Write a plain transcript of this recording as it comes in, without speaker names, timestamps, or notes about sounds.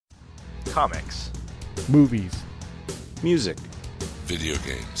Comics. Movies. Music. Video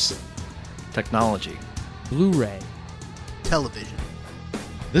games. Technology. Blu-ray. Television.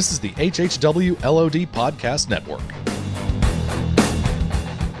 This is the HHW LOD Podcast Network.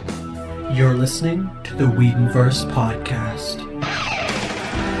 You're listening to the Whedonverse Podcast,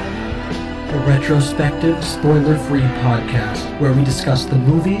 a retrospective, spoiler-free podcast where we discuss the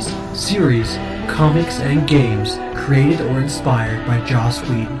movies, series, comics, and games created or inspired by Joss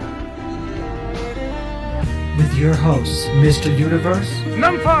Whedon. With your hosts, Mr. Universe,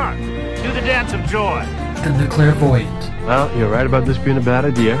 Numfar, do the dance of joy, and the Clairvoyant. Well, you're right about this being a bad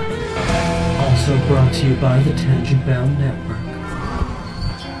idea. Also brought to you by the Tangent Bound Network.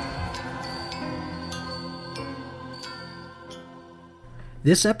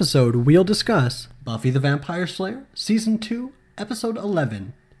 This episode, we'll discuss Buffy the Vampire Slayer, Season 2, Episode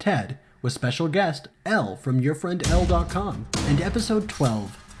 11, Ted, with special guest Elle from YourFriendElle.com, and Episode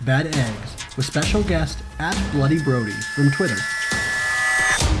 12, Bad Eggs, with special guest @BloodyBrody from Twitter.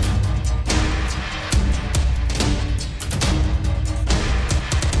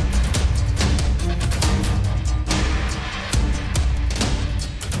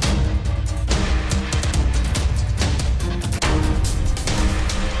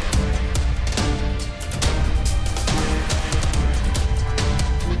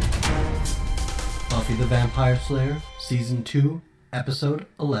 Buffy the Vampire Slayer, Season 2, Episode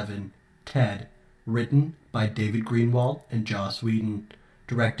 11, Ted, written by David Greenwalt and Joss Whedon,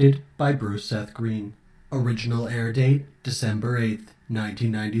 directed by Bruce Seth Green. Original air date, December 8th,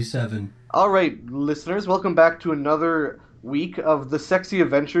 1997. Alright, listeners, welcome back to another week of the sexy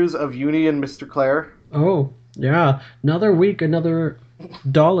adventures of Uni and Mr. Clare. Oh, yeah. Another week, another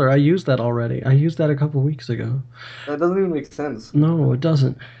dollar. I used that already. I used that a couple weeks ago. That doesn't even make sense. No, it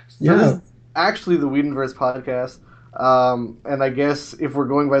doesn't. So this is actually the Whedonverse podcast. And I guess if we're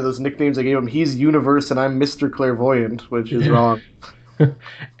going by those nicknames I gave him, he's Universe and I'm Mr. Clairvoyant, which is wrong.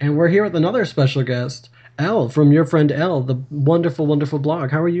 And we're here with another special guest, Elle from Your Friend Elle, the wonderful, wonderful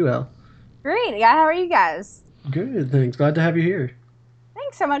blog. How are you, Elle? Great. Yeah, how are you guys? Good, thanks. Glad to have you here.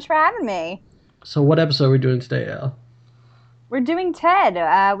 Thanks so much for having me. So what episode are we doing today, Elle? We're doing Ted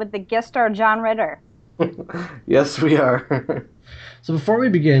with the guest star John Ritter. Yes, we are. So before we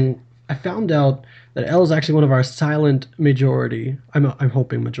begin, I found out that Elle is actually one of our silent majority, I'm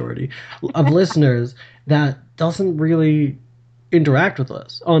hoping majority, of listeners that doesn't really interact with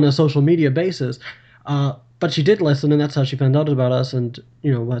us on a social media basis. But she did listen, and that's how she found out about us, and,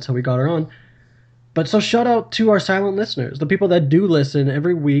 you know, that's how we got her on. But so shout out to our silent listeners, the people that do listen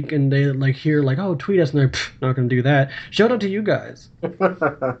every week, and they, like, hear, like, oh, tweet us, and they're not going to do that. Shout out to you guys.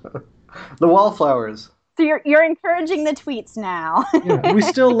 The wallflowers. So you're encouraging the tweets now. Yeah, we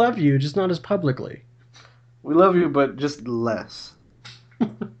still love you, just not as publicly. We love you, but just less.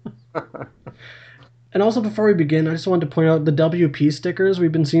 And also, before we begin, I just wanted to point out the WP stickers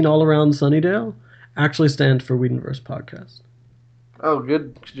we've been seeing all around Sunnydale actually stand for Whedonverse Podcast. Oh,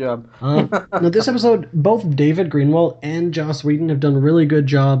 good job. Now, this episode, both David Greenwalt and Joss Whedon have done really good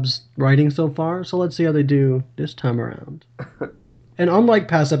jobs writing so far, so let's see how they do this time around. And unlike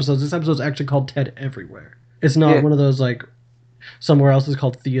past episodes, this episode is actually called Ted Everywhere. It's not one of those, like, somewhere else is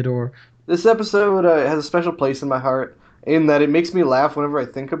called Theodore. This episode has a special place in my heart in that it makes me laugh whenever I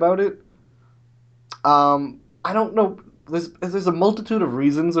think about it. I don't know. There's a multitude of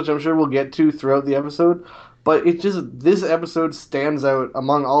reasons, which I'm sure we'll get to throughout the episode, but this episode stands out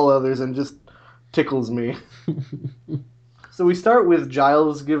among all others and just tickles me. So we start with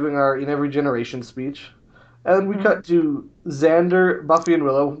Giles giving our In Every Generation speech, and we cut to Xander, Buffy, and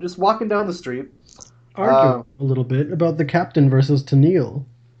Willow just walking down the street. Arguing a little bit about the captain versus Tennille.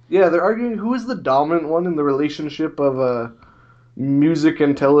 Yeah, they're arguing who is the dominant one in the relationship of music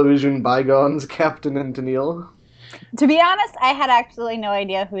and television bygones, Captain and Tennille. To be honest, I had actually no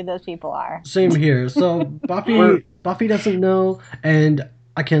idea who those people are. Same here. So Buffy doesn't know, and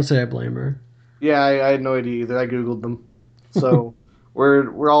I can't say I blame her. Yeah, I had no idea either. I googled them. So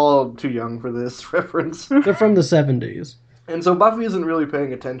we're all too young for this reference. They're from the 70s. And so Buffy isn't really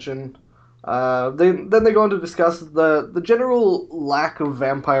paying attention. They go on to discuss the general lack of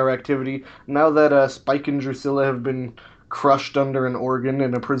vampire activity now that Spike and Drusilla have been crushed under an organ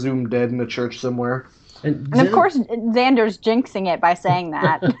and are presumed dead in a church somewhere. And of course, Xander's jinxing it by saying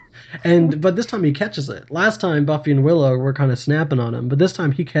that. But this time he catches it. Last time Buffy and Willow were kind of snapping on him, but this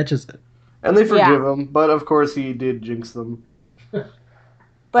time he catches it. And they forgive him, but of course he did jinx them.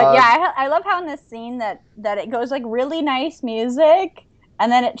 But yeah, I love how in this scene that it goes like really nice music,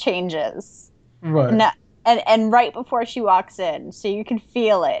 and then it changes. Right. and right before she walks in, so you can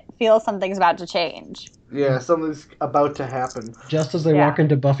feel something's about to change. Yeah, something's about to happen. Just as they Yeah. walk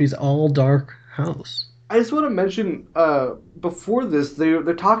into Buffy's all-dark house. I just want to mention before this,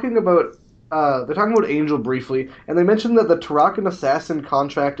 they're talking about Angel briefly, and they mentioned that the Tarakan assassin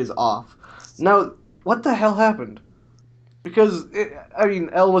contract is off. Now, what the hell happened? Because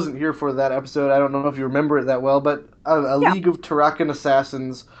Elle wasn't here for that episode. I don't know if you remember it that well, but a league of Tarakan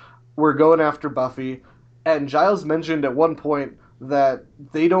assassins were going after Buffy, and Giles mentioned at one point that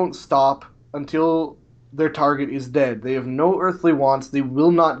they don't stop until their target is dead. They have no earthly wants. They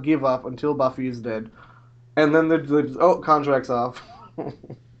will not give up until Buffy is dead. And then contract's off.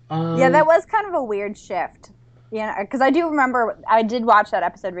 Yeah, that was kind of a weird shift. Because I do remember, I did watch that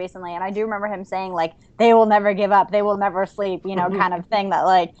episode recently, and I do remember him saying, like, they will never give up, they will never sleep, kind of thing, that,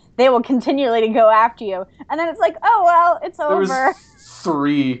 like, they will continually go after you. And then it's like, oh, well, it's over. There was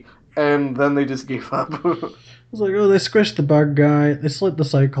 3, and then they just gave up. It's like, oh, they squished the bug guy, they slit the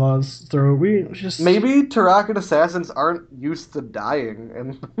Cyclops throat. Maybe Tarakan assassins aren't used to dying,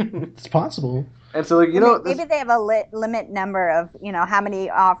 and it's possible. And so, like, maybe they have a limit number of, how many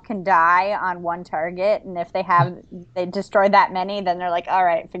off can die on one target, and if they destroy that many, then they're like, all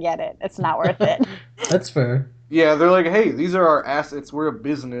right, forget it, it's not worth it. That's fair. Yeah, they're like, hey, these are our assets, we're a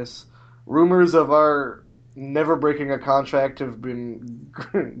business. Rumors of our never breaking a contract have been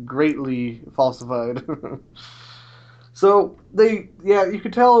greatly falsified. So, you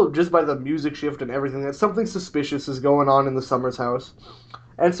could tell just by the music shift and everything that something suspicious is going on in the Summers house.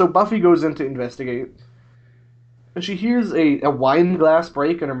 And so Buffy goes in to investigate. And she hears a wine glass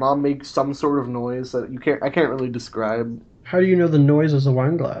break, and her mom makes some sort of noise that I can't really describe. How do you know the noise is a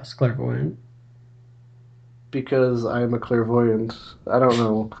wine glass, clairvoyant? Because I'm a clairvoyant. I don't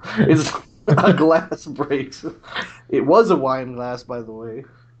know. It's a glass breaks. It was a wine glass, by the way.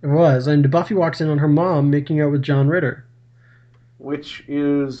 It was, and Buffy walks in on her mom making out with John Ritter. Which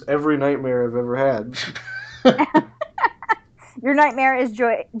is every nightmare I've ever had. Your nightmare is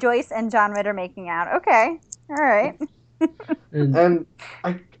Joyce and John Ritter making out. Okay, all right. And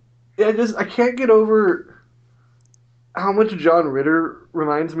I can't get over how much John Ritter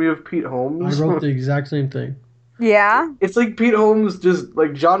reminds me of Pete Holmes. I wrote the exact same thing. Yeah. It's like Pete Holmes just,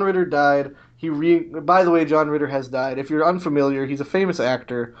 like, John Ritter died. By the way, John Ritter has died. If you're unfamiliar, he's a famous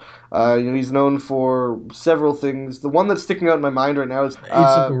actor. He's known for several things. The one that's sticking out in my mind right now is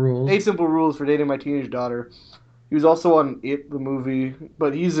 8 Simple Rules. 8 Simple Rules for Dating My Teenage Daughter. He was also on It, the movie,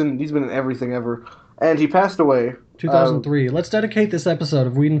 but he's been in everything ever. And he passed away. 2003. Let's dedicate this episode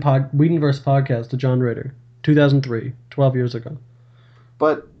of Whedonverse podcast to John Ritter. 2003, 12 years ago.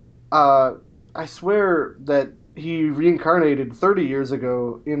 But I swear that he reincarnated 30 years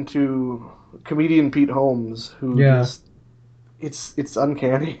ago into comedian Pete Holmes, who just it's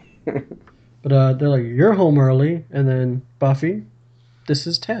uncanny. But they're like, you're home early, and then Buffy, this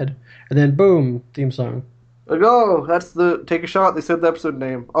is Ted, and then boom, theme song. Like, oh, that's the take a shot. They said the episode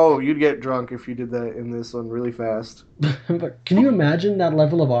name. Oh, you'd get drunk if you did that in this one really fast. But can you imagine that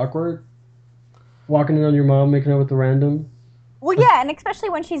level of awkward? Walking in on your mom, making out with the random. Well, yeah, and especially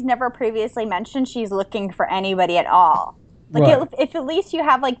when she's never previously mentioned she's looking for anybody at all. Like, Right. if at least you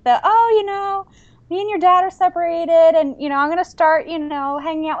have, like, me and your dad are separated, and, I'm going to start,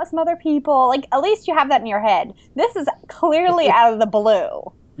 hanging out with some other people. Like, at least you have that in your head. This is clearly out of the blue.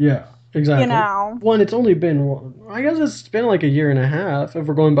 Yeah, exactly. One, it's only been, I guess it's been like a year and a half if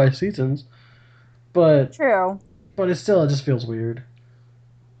we're going by seasons. But True. But it just feels weird.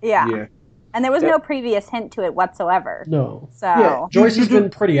 Yeah. And there was no previous hint to it whatsoever. No. So. Yeah. Joyce has been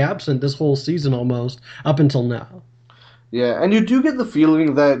pretty absent this whole season almost, up until now. Yeah, and you do get the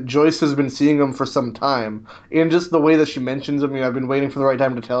feeling that Joyce has been seeing him for some time, in just the way that she mentions him. I've been waiting for the right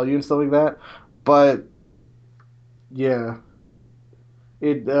time to tell you and stuff like that. But yeah,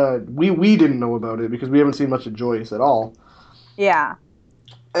 we didn't know about it because we haven't seen much of Joyce at all. Yeah.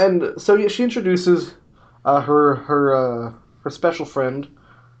 And so she introduces her special friend,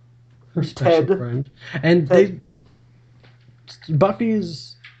 Her special Ted. friend, and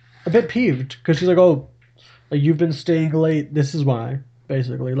Buffy's a bit peeved because she's like, "Oh, like, you've been staying late. This is why."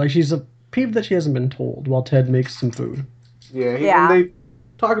 Basically, like, she's peeved that she hasn't been told while Ted makes some food. Yeah, and they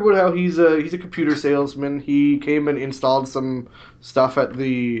talk about how he's a computer salesman. He came and installed some stuff at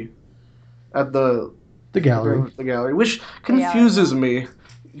the gallery. The gallery, which confuses me,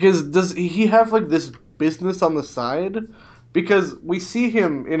 because does he have, like, this business on the side? Because we see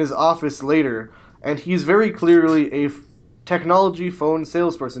him in his office later, and he's very clearly a technology phone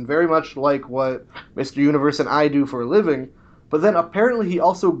salesperson, very much like what Mr. Universe and I do for a living. But then apparently he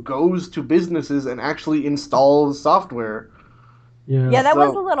also goes to businesses and actually installs software. Yeah. Yeah, that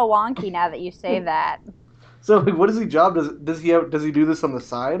was a little wonky now that you say that. So like, what is his job? Does he do this on the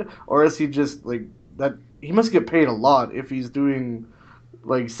side, or is he just like that? He must get paid a lot if he's doing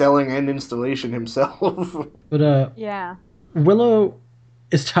like selling and installation himself. But Yeah. Willow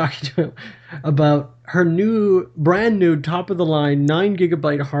is talking to him about her brand new top of the line 9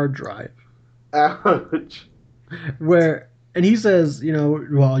 gigabyte hard drive. Ouch. And he says,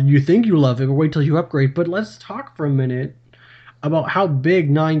 well, you think you love it, but wait till you upgrade. But let's talk for a minute about how big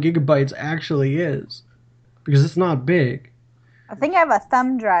 9 gigabytes actually is, because it's not big. I think I have a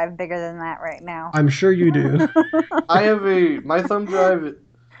thumb drive bigger than that right now. I'm sure you do. My thumb drive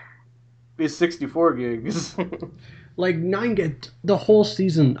is 64 gigs. Like the whole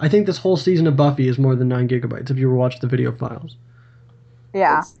season. I think this whole season of Buffy is more than 9 gigabytes if you ever watched the video files.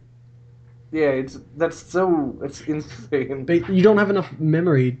 Yeah. It's insane. But you don't have enough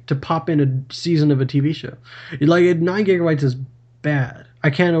memory to pop in a season of a TV show. Like 9 gigabytes is bad. I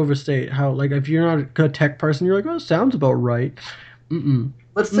can't overstate how, like, if you're not a tech person, you're like, oh, sounds about right.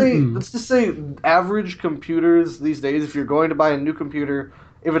 Let's just say average computers these days, if you're going to buy a new computer,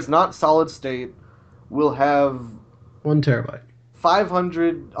 if it's not solid state, will have 1 terabyte.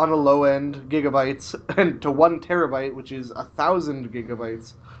 500 on a low end gigabytes and to 1 terabyte, which is 1,000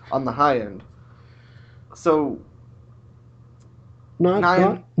 gigabytes on the high end. So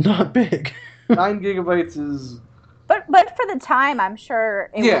not big. 9 gigabytes is. But for the time, I'm sure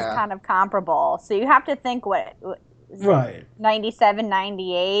it was kind of comparable. So you have to think right, 97,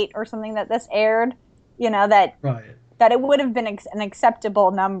 98 or something that this aired. That it would have been an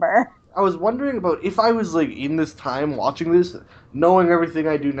acceptable number. I was wondering about if I was like in this time watching this, knowing everything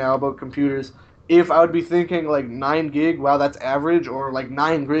I do now about computers, if I would be thinking like 9 gig, wow, that's average, or like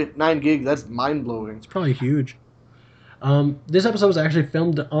 9 gig, that's mind blowing. It's probably huge. This episode was actually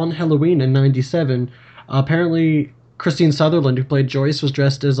filmed on Halloween in '97. Apparently, Christine Sutherland, who played Joyce, was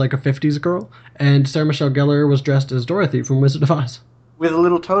dressed as like a 50s girl, and Sarah Michelle Gellar was dressed as Dorothy from Wizard of Oz. With a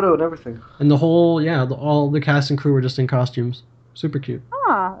little Toto and everything. And all the cast and crew were just in costumes. Super cute.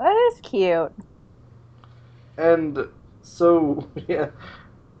 Oh, that is cute. And so, yeah,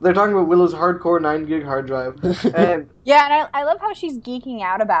 they're talking about Willow's hardcore 9 gig hard drive. And yeah, and I love how she's geeking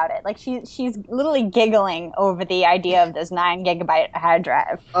out about it. Like, she's literally giggling over the idea of this 9 gigabyte hard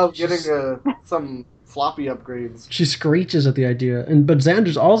drive. Of getting some floppy upgrades. She screeches at the idea. But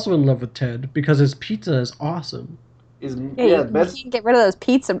Xander's also in love with Ted because his pizza is awesome. You can get rid of those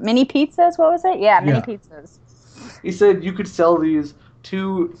mini pizzas. What was it? Yeah, mini pizzas. He said you could sell these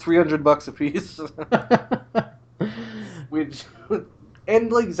to $300 a piece.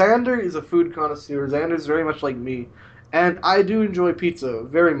 And like Xander is a food connoisseur. Xander's very much like me, and I do enjoy pizza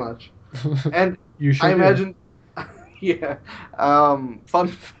very much. And you should. I imagine. Yeah. Fun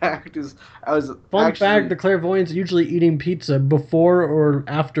fact is, the clairvoyant's usually eating pizza before or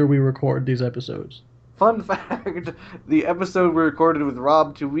after we record these episodes. Fun fact: the episode we recorded with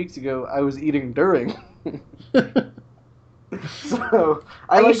Rob 2 weeks ago, I was eating during. So,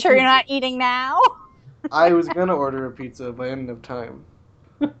 Are you sure you're not eating now? I was gonna order a pizza, but I didn't have time.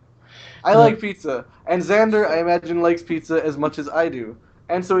 I like pizza, and Xander, I imagine, likes pizza as much as I do.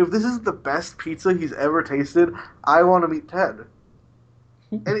 And so if this is the best pizza he's ever tasted, I want to meet Ted.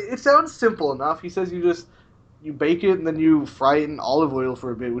 And it sounds simple enough. He says you bake it and then you fry it in olive oil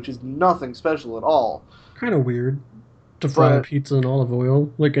for a bit, which is nothing special at all. Kind of weird to fry a pizza in olive oil,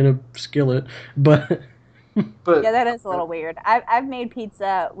 like in a skillet, but yeah, that is a little weird. I've made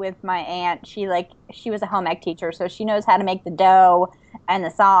pizza with my aunt. She was a home ec teacher, so she knows how to make the dough and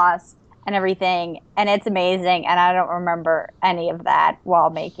the sauce and everything, and it's amazing. And I don't remember any of that while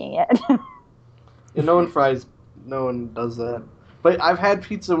making it. Yeah, no one does that. But I've had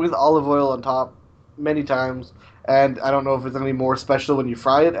pizza with olive oil on top many times, and I don't know if it's any more special when you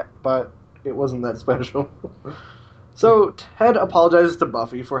fry it, but it wasn't that special. So Ted apologizes to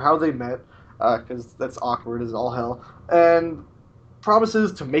Buffy for how they met, because that's awkward as all hell, and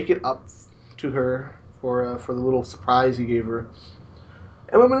promises to make it up to her for the little surprise he gave her.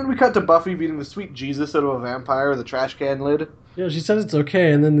 And then we cut to Buffy beating the sweet Jesus out of a vampire with a trash can lid. Yeah, she says it's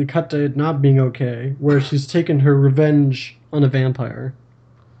okay, and then they cut to it not being okay, where she's taken her revenge on a vampire.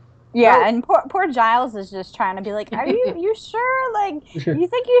 Yeah, and poor Giles is just trying to be like, "Are you sure? Like, you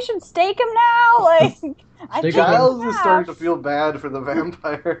think you should stake him now?" Like, Giles is starting to feel bad for the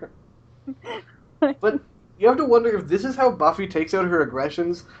vampire. But you have to wonder if this is how Buffy takes out her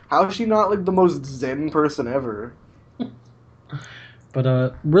aggressions. How is she not like the most zen person ever?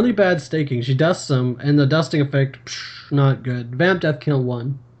 But really bad staking. She dusts them, and the dusting effect, not good. Vamp Death Kill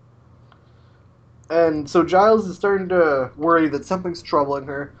 1. And so Giles is starting to worry that something's troubling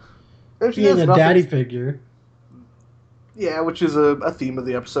her. And she Being a daddy figure. Yeah, which is a theme of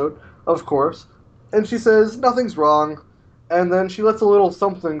the episode, of course. and she says nothing's wrong, and then she lets a little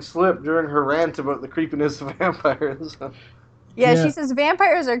something slip during her rant about the creepiness of vampires. Yeah, she says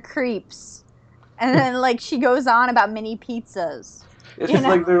vampires are creeps, and then like she goes on about mini pizzas. It's just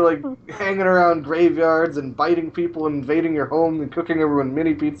like they're like hanging around graveyards and biting people and invading your home and cooking everyone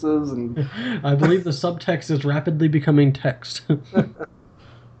mini pizzas and. I believe the subtext is rapidly becoming text.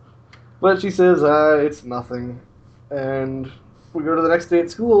 But she says, it's nothing. And we go to the next day at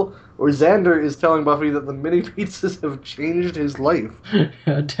school, where Xander is telling Buffy that the mini pizzas have changed his life.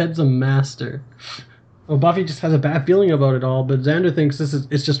 Ted's a master. Well, Buffy just has a bad feeling about it all, but Xander thinks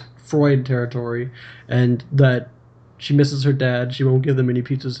it's just Freud territory, and that she misses her dad. She won't give the mini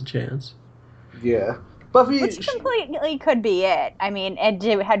pizzas a chance. Yeah. Buffy... Which completely could be it. I mean,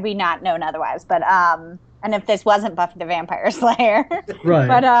 had we not known otherwise, but, and if this wasn't Buffy the Vampire Slayer. Right.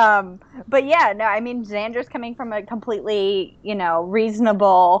 But yeah, no, I mean, Xander's coming from a completely,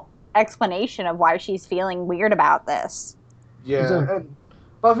 reasonable explanation of why she's feeling weird about this. Yeah, and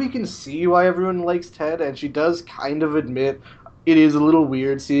Buffy can see why everyone likes Ted, and she does kind of admit it is a little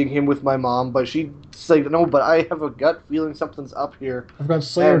weird seeing him with my mom, but she's like, no, but I have a gut feeling something's up here. I've got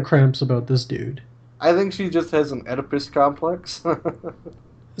Slayer cramps about this dude. I think she just has an Oedipus complex.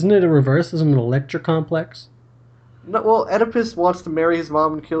 Isn't it a reverse? Isn't it an Electra complex? No, well, Oedipus wants to marry his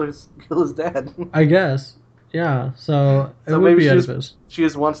mom and kill his dad. I guess. Yeah, so it would maybe be Oedipus. She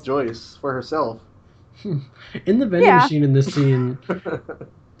just wants Joyce for herself. In the vending machine in this scene...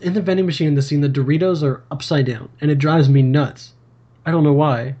 In the vending machine in the scene, the Doritos are upside down, and it drives me nuts. I don't know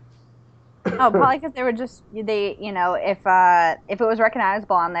why. Oh, probably because they were just if it was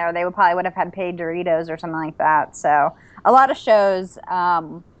recognizable on there, they would have had paid Doritos or something like that. So a lot of shows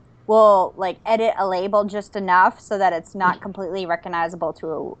will like edit a label just enough so that it's not completely recognizable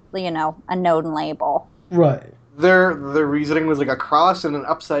to a known label. Right. Their reasoning was like a cross and an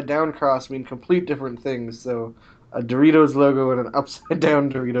upside down cross mean complete different things. So. A Doritos logo and an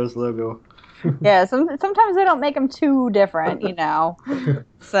upside-down Doritos logo. Yeah, sometimes they don't make them too different,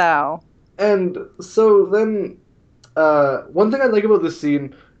 So. And so then, one thing I like about this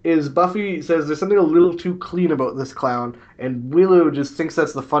scene is Buffy says there's something a little too clean about this clown, and Willow just thinks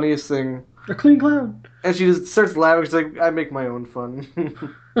that's the funniest thing. A clean clown. And she just starts laughing. She's like, I make my own fun.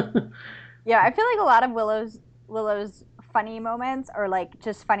 Yeah, I feel like a lot of Willow's funny moments are like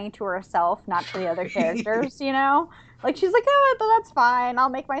just funny to herself, not to the other characters, like she's like, oh, that's fine, I'll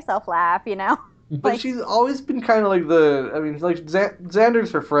make myself laugh, But she's always been kind of like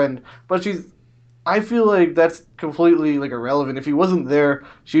Xander's her friend, but I feel like that's completely like irrelevant. If he wasn't there,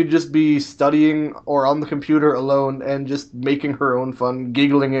 she'd just be studying or on the computer alone and just making her own fun,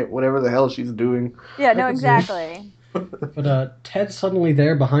 giggling at whatever the hell she's doing. Yeah, no, exactly. But Ted's suddenly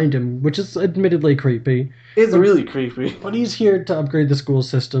there behind him, which is admittedly creepy. It's really creepy. But he's here to upgrade the school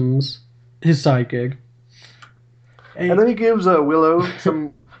systems, his side gig. And then he gives Willow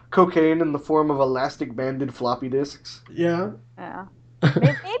some cocaine in the form of elastic-banded floppy disks. Yeah. Yeah.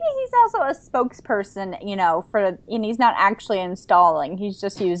 Maybe he's also a spokesperson, and he's not actually installing. He's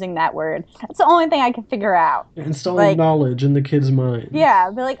just using that word. That's the only thing I can figure out. Installing knowledge in the kid's mind.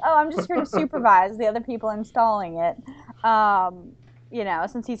 Yeah, be like, oh, I'm just here to supervise the other people installing it.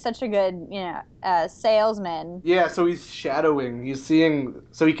 Since he's such a good, salesman. Yeah, so he's shadowing. He's seeing,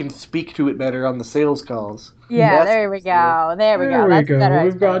 so he can speak to it better on the sales calls. Yeah, there we go. There we go.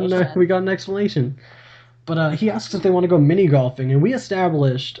 That's better. We got an explanation. But he asks if they want to go mini golfing, and we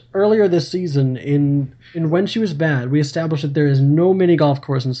established earlier this season in When She Was Bad, we established that there is no mini golf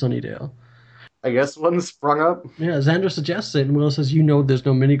course in Sunnydale. I guess one sprung up. Yeah, Xander suggests it, and Will says, there's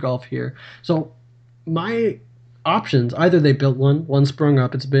no mini golf here. So my options, either they built one sprung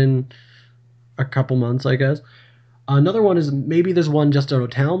up, it's been a couple months, I guess. Another one is maybe there's one just out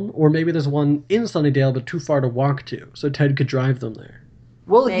of town, or maybe there's one in Sunnydale but too far to walk to, so Ted could drive them there.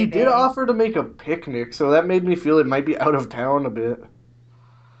 Well, he did offer to make a picnic, so that made me feel it might be out of town a bit.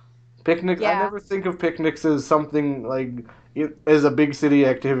 Picnic, yeah. I never think of picnics as something like as a big city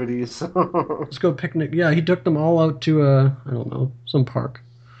activity. So let's go picnic. Yeah, he took them all out to I don't know, some park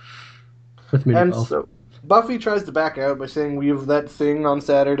with mini golf. So Buffy tries to back out by saying we have that thing on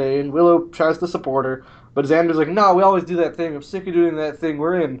Saturday, and Willow tries to support her, but Xander's like, no, we always do that thing. I'm sick of doing that thing.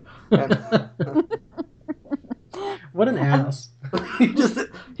 We're in. And what an ass.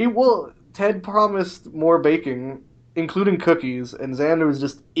 Ted promised more baking, including cookies, and Xander was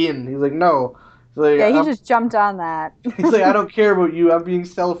just in. He's like, no. Like, yeah, he just jumped on that. He's like, I don't care about you. I'm being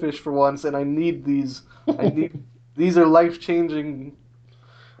selfish for once, and I need these. These are life-changing,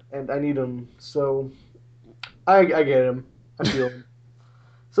 and I need them. So, I get him. I feel him.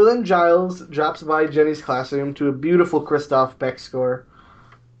 So then Giles drops by Jenny's classroom to a beautiful Christoph Beck score,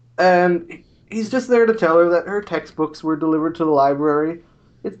 and he's just there to tell her that her textbooks were delivered to the library.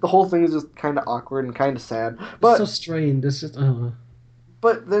 The whole thing is just kind of awkward and kind of sad. But It's so strained. It's just,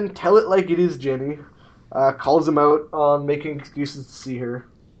 but then tell it like it is, Jenny. Calls him out on making excuses to see her.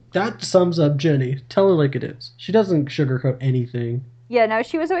 That sums up Jenny. Tell her like it is. She doesn't sugarcoat anything. Yeah, no,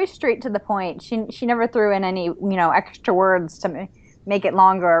 she was always straight to the point. She never threw in any, extra words to make it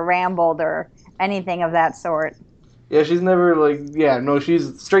longer or rambled or anything of that sort. Yeah, she's never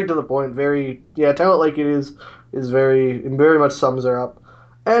she's straight to the point. Tell it like it is very much sums her up.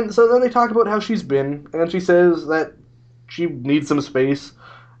 And so then they talk about how she's been, and she says that she needs some space,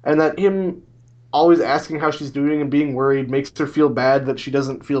 and that him always asking how she's doing and being worried makes her feel bad that she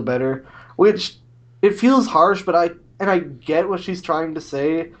doesn't feel better, which it feels harsh, but I get what she's trying to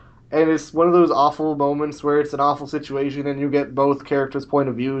say, and it's one of those awful moments where it's an awful situation and you get both characters' point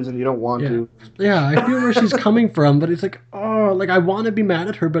of views and you don't want to. Yeah, I feel where she's coming from, but it's like, oh, like I want to be mad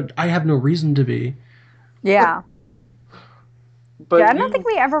at her, but I have no reason to be. Yeah. But I don't think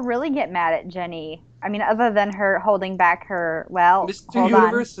we ever really get mad at Jenny. I mean, other than her holding back her, Mr. hold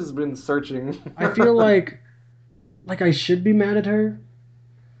Universe on. has been searching. I feel like I should be mad at her,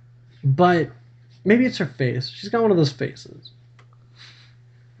 but maybe it's her face. She's got one of those faces.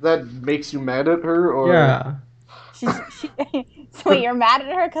 That makes you mad at her, or Yeah. Wait, you're mad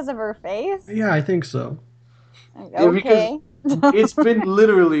at her because of her face? Yeah, I think so. Okay. It's been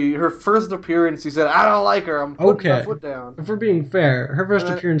literally her first appearance. She said, "I don't like her. I'm putting my foot down." If we're being fair, her first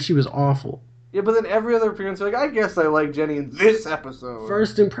appearance, she was awful. Yeah, but then every other appearance, you're like, I guess I like Jenny in this episode.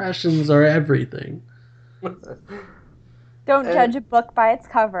 First impressions are everything. Don't judge a book by its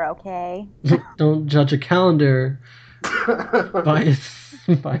cover, okay? Don't judge a calendar by its...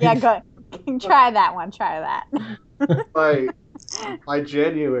 Yeah, go. Try that one. Try that. by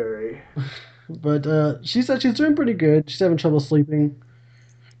January. But she said she's doing pretty good. She's having trouble sleeping.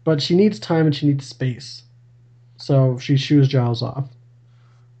 But she needs time and she needs space. So she shoos Giles off.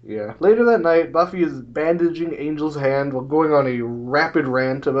 Yeah. Later that night, Buffy is bandaging Angel's hand while going on a rapid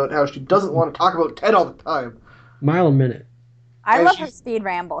rant about how she doesn't want to talk about Ted all the time. Mile a minute. I love her speed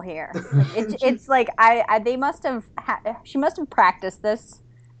ramble here. It's like they must have she must have practiced this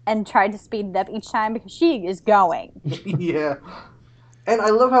and tried to speed it up each time because she is going. Yeah. And I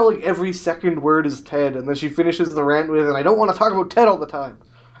love how every second word is Ted, and then she finishes the rant with, "And I don't want to talk about Ted all the time."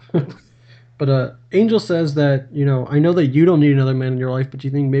 But Angel says that, I know that you don't need another man in your life, but you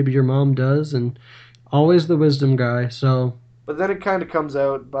think maybe your mom does, and always the wisdom guy, so... But then it kind of comes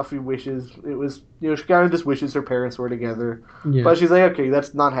out, Buffy wishes, she kind of just wishes her parents were together. Yeah. But she's like, okay,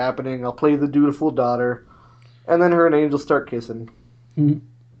 that's not happening, I'll play the dutiful daughter. And then her and Angel start kissing.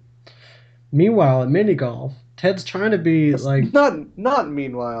 Meanwhile, at mini golf, Ted's trying to be Not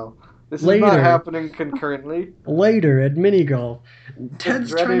meanwhile. This later, is not happening concurrently. Later at mini golf,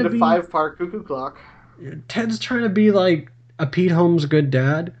 Ted's ready trying to be 5-part cuckoo clock. Ted's trying to be like a Pete Holmes good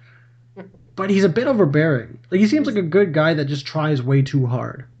dad, but he's a bit overbearing. He seems like a good guy that just tries way too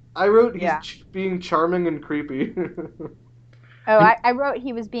hard. I wrote he's being charming and creepy. I wrote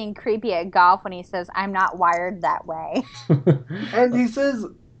he was being creepy at golf when he says, "I'm not wired that way." And he says,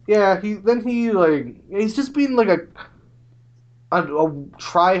 he's just being like a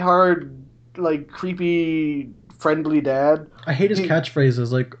try-hard, creepy, friendly dad. I hate his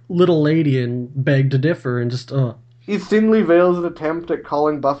catchphrases, like "little lady" and "beg to differ," and just, He thinly veils an attempt at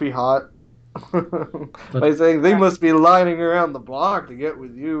calling Buffy hot by saying they must be lining around the block to get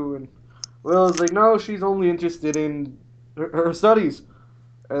with you. And Will's like, no, she's only interested in her studies.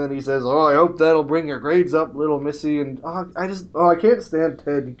 And then he says, "Oh, I hope that'll bring your grades up, little missy." And I can't stand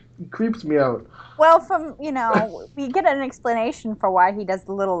Ted. He creeps me out. Well, we get an explanation for why he does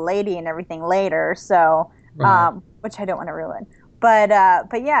the little lady and everything later, so, which I don't want to ruin. But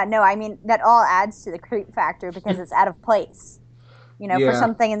yeah, no, I mean, that all adds to the creep factor because it's out of place. For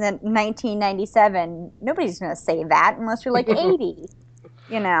something in the 1997, nobody's going to say that unless you're 80,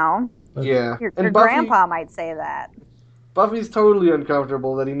 Yeah. Your grandpa might say that. Buffy's totally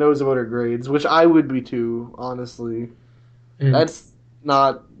uncomfortable that he knows about her grades, which I would be too, honestly. That's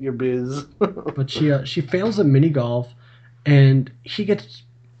not your biz. But she fails at mini golf, and he gets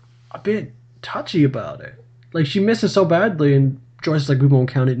a bit touchy about it. She misses so badly, and Joyce is like, "We won't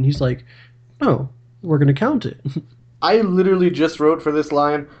count it," and he's like, "No, we're gonna count it." I literally just wrote for this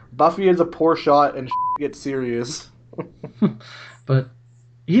line, Buffy is a poor shot and gets serious. But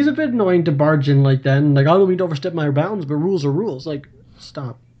he's a bit annoying to barge in like that, and I don't mean to overstep my bounds, but rules are rules.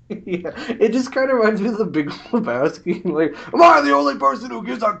 Stop. Yeah, it just kind of reminds me of the Big Lebowski. Am I the only person who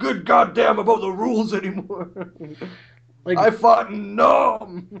gives a good goddamn about the rules anymore? I fought in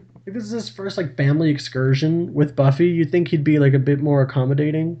Nom. If this is his first family excursion with Buffy, you'd think he'd be a bit more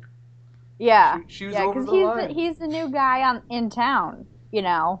accommodating. Yeah. She was yeah, over because the line. he's the new guy in town,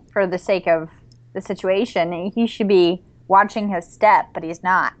 for the sake of the situation. And he should be watching his step, but he's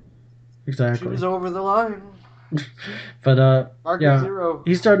not. She Exactly. was over the line. But Mark yeah, zero.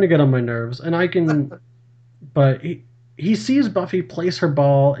 he's starting to get on my nerves, and I can. But he sees Buffy place her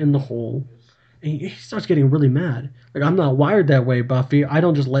ball in the hole, and he starts getting really mad. Like, I'm not wired that way, Buffy. I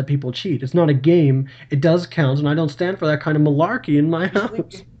don't just let people cheat. It's not a game. It does count, and I don't stand for that kind of malarkey in my house.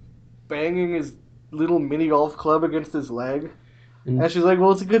 Like, banging his little mini golf club against his leg. And she's like,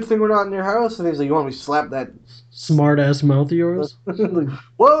 well, it's a good thing we're not in your house. And he's like, you want me to slap that smart-ass mouth of yours? like,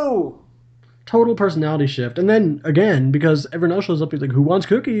 whoa! Total personality shift. And then, again, because everyone else shows up, he's like, who wants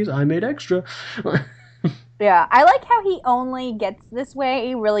cookies? I made extra. Yeah, I like how he only gets this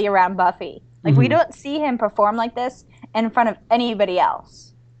way really around Buffy. Like, we don't see him perform like this in front of anybody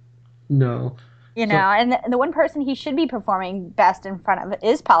else. No. And the one person he should be performing best in front of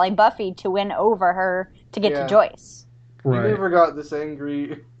is probably Buffy to win over her to get to Joyce. Right. He never got this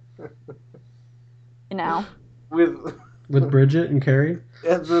angry. With Bridget and Carrie?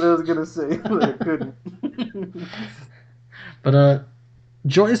 That's what I was going to say, but I couldn't. But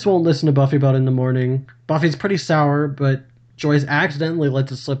Joyce won't listen to Buffy about it in the morning. Buffy's pretty sour, but Joyce accidentally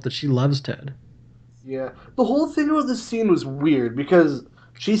lets it slip that she loves Ted. Yeah. The whole thing about this scene was weird because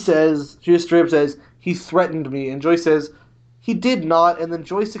she just straight up says, he threatened me, and Joyce says, he did not, and then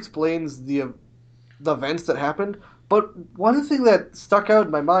Joyce explains the events that happened. But one thing that stuck out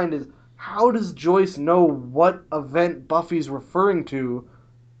in my mind is, how does Joyce know what event Buffy's referring to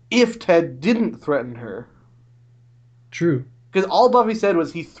if Ted didn't threaten her? True. Because all Buffy said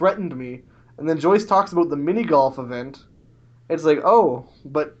was, he threatened me, and then Joyce talks about the mini-golf event. It's like, oh,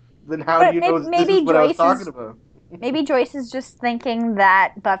 but then how do you know this is what I was talking about? Maybe Joyce is just thinking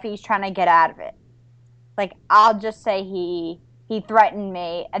that Buffy's trying to get out of it. Like, I'll just say he threatened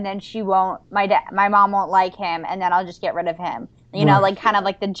me, and then she won't. My mom won't like him, and then I'll just get rid of him. Like kind of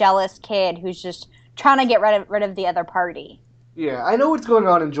like the jealous kid who's just trying to get rid of the other party. Yeah, I know what's going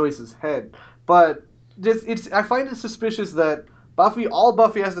on in Joyce's head, but I find it suspicious that all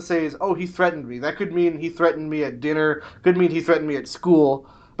Buffy has to say is, oh, he threatened me. That could mean he threatened me at dinner. Could mean he threatened me at school.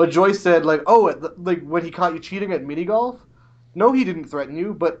 But Joyce said, like, oh, like when he caught you cheating at mini golf. No, he didn't threaten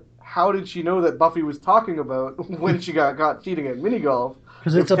you, but how did she know that Buffy was talking about when she got caught cheating at mini golf?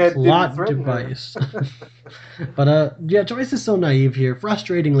 Because it's a plot device. But yeah, Joyce is so naive here,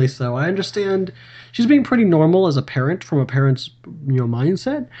 frustratingly so. I understand she's being pretty normal as a parent from a parent's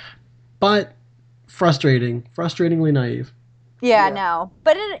mindset, but frustratingly naive. Yeah, no,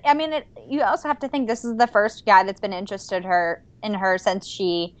 but you also have to think this is the first guy that's been interested in her since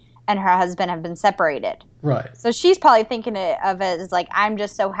she and her husband have been separated. Right. So she's probably thinking of it as like, I'm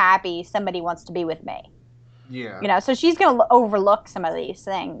just so happy somebody wants to be with me. Yeah. So she's going to overlook some of these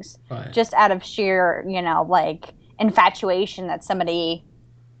things just out of sheer, like infatuation that somebody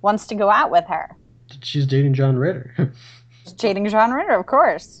wants to go out with her. She's dating John Ritter. She's dating John Ritter, of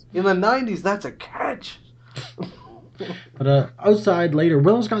course. In the 90s, that's a catch. But outside later,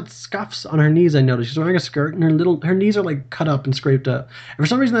 Willow's got scuffs on her knees. I noticed she's wearing a skirt, and her knees are like cut up and scraped up. And for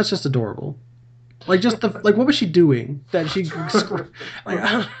some reason, that's just adorable. Like what was she doing that she?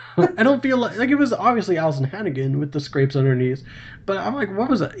 I don't feel like it was obviously Alison Hannigan with the scrapes on her knees, but I'm like, what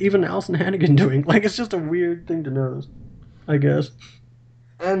was even Alison Hannigan doing? Like, it's just a weird thing to notice, I guess.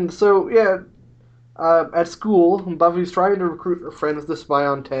 And so at school, Buffy's trying to recruit her friends to spy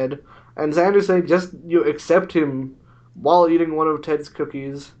on Ted, and Xander's saying just accept him while eating one of Ted's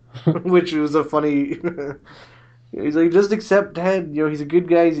cookies, which was a funny. He's like, just accept Ted. He's a good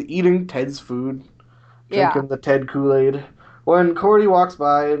guy. He's eating Ted's food, drinking the Ted Kool-Aid. When Cordy walks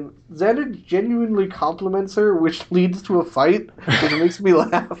by, and Xander genuinely compliments her, which leads to a fight, which makes me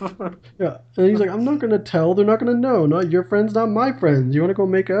laugh. Yeah, and he's like, I'm not going to tell. They're not going to know. Not your friends, not my friends. You want to go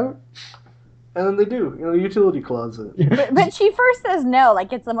make out? And then they do, utility closet. But she first says no,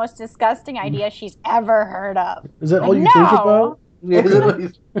 like it's the most disgusting idea she's ever heard of. Is that all you think about? Yeah,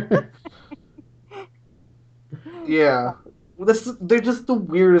 yeah. They're just the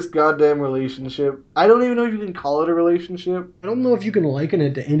weirdest goddamn relationship. I don't even know if you can call it a relationship. I don't know if you can liken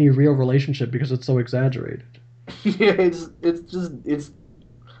it to any real relationship because it's so exaggerated. Yeah, it's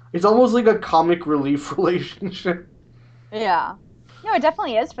almost like a comic relief relationship. Yeah. No, it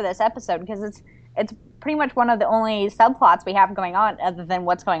definitely is for this episode because it's pretty much one of the only subplots we have going on other than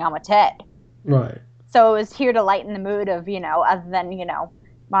what's going on with Ted. Right. So it was here to lighten the mood of, other than,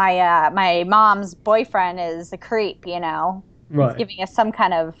 my mom's boyfriend is a creep, Right. He's giving us some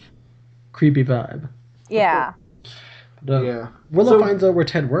kind of creepy vibe. Yeah. Willow finds out where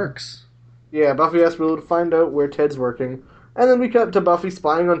Ted works. Yeah, Buffy asks Willow to find out where Ted's working. And then we cut to Buffy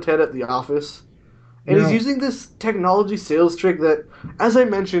spying on Ted at the office. And Now- he's using this technology sales trick that, as I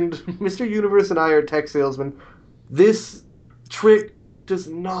mentioned, Mr. Universe and I are tech salesmen. This trick does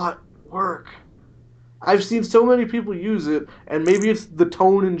not work. I've seen so many people use it, and maybe it's the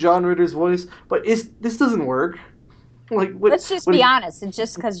tone in John Ritter's voice, but this doesn't work. Like, Let's just be honest. It's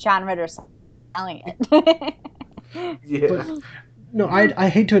just because John Ritter's selling it. Yeah. But, no, I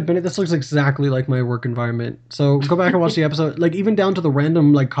hate to admit it, this looks exactly like my work environment. So go back and watch the episode, like even down to the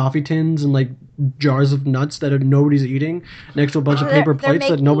random like coffee tins and like jars of nuts that nobody's eating, next to a bunch of paper plates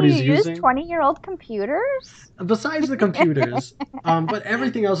that nobody's using. 20-year-old computers? Besides the computers, but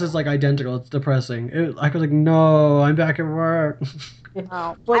everything else is like identical. It's depressing. I was like, no, I'm back at work.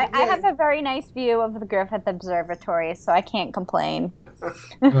 Oh. But, I have a very nice view of the Griffith Observatory, so I can't complain.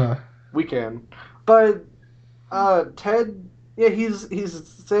 We can. But Ted, yeah, he's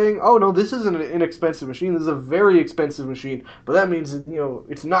saying, oh no, this isn't an inexpensive machine. This is a very expensive machine. But that means,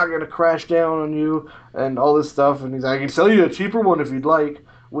 it's not going to crash down on you and all this stuff. And he's like, I can sell you a cheaper one if you'd like.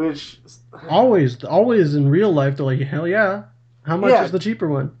 Which always in real life, they're like, hell yeah. How much is the cheaper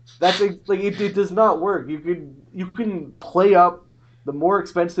one? That's like it does not work. You can play up the more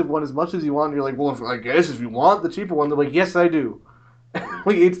expensive one as much as you want. And you're like, well, I guess if you want the cheaper one, they're like, yes, I do.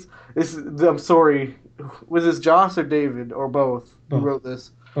 Like it's I'm sorry. Was this Joss or David or both who wrote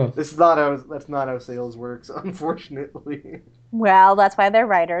this? Both. That's not how sales works, unfortunately. Well, that's why they're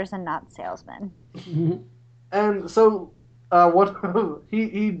writers and not salesmen. And so, what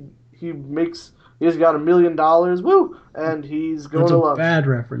he makes, he's got $1 million, woo, and he's going That's to a lunch. bad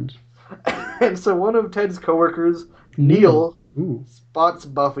reference. And so one of Ted's coworkers, Neil, Ooh. spots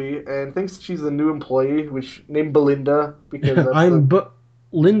Buffy and thinks she's a new employee, named Belinda, because that's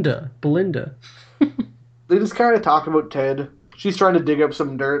Belinda. They just kind of talk about Ted. She's trying to dig up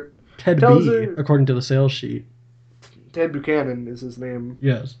some dirt. Ted Tells B, her- according to the sales sheet. Ted Buchanan is his name.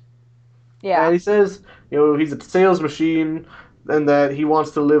 Yes. Yeah. And he says, he's a sales machine and that he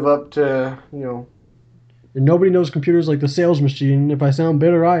wants to live up to, And nobody knows computers like the sales machine. If I sound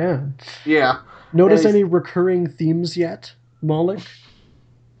bitter, I am. yeah. Notice And any recurring themes yet, Malik?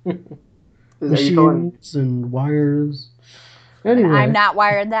 Are you calling- Machines and wires. Anyway. I'm not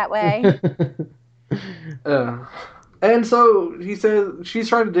wired that way. And so he says, she's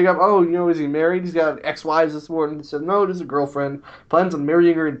trying to dig up, is he married? He's got ex-wives this morning. He said, no, just a girlfriend. Plans on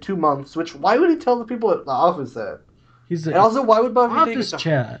marrying her in 2 months, which, why would he tell the people at the office that? He's And also, why would Buffy take office it to...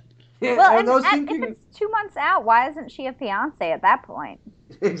 chat. Yeah, Well, and I was if thinking... it's 2 months out, why isn't she a fiance at that point?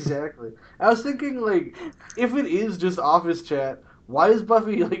 Exactly. I was thinking, if it is just office chat, why is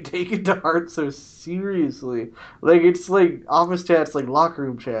Buffy, take it to heart so seriously? It's office chat's locker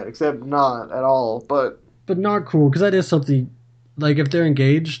room chat, except not at all, but not cool, because that is something, if they're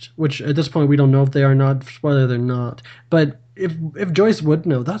engaged, which at this point we don't know if they are not, spoiler, they're not, but if Joyce would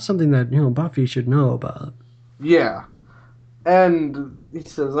know, that's something that, Buffy should know about. yeah. And he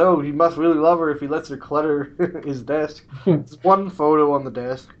says, he must really love her if he lets her clutter his desk. There's one photo on the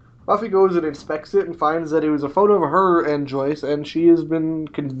desk. Buffy goes and inspects it and finds that it was a photo of her and Joyce, and she has been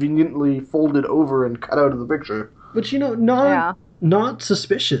conveniently folded over and cut out of the picture. But, not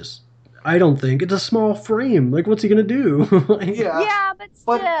suspicious. I don't think. It's a small frame. What's he going to do? Yeah, but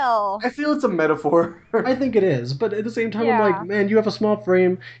still. I feel it's a metaphor. I think it is. But at the same time, Yeah. I'm like, man, you have a small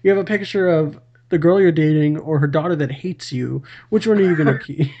frame. You have a picture of the girl you're dating or her daughter that hates you. Which one are you going to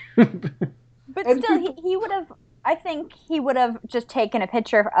keep? But still, he would have, I think he would have just taken a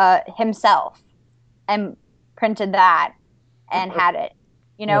picture of himself and printed that and had it,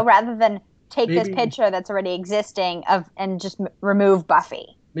 rather than take this picture that's already existing and just remove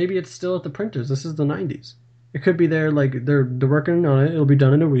Buffy. Maybe it's still at the printers. This is the 90s. It could be there, they're working on it. It'll be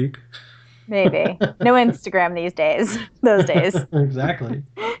done in a week. Maybe. No Instagram these days. Those days. Exactly.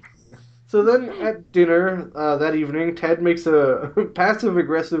 So then at dinner that evening, Ted makes a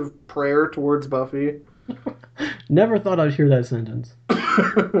passive-aggressive prayer towards Buffy. Never thought I'd hear that sentence.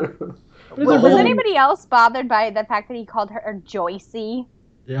 Was anybody else bothered by the fact that he called her Joycey?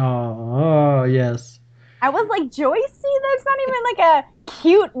 Oh, yes. I was like, Joycey? That's not even a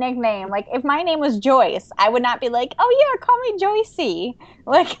cute nickname. If my name was Joyce, I would not be like, oh yeah, call me Joycey.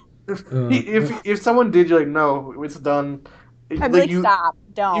 If someone did, you're like, no, it's done. I'd be stop,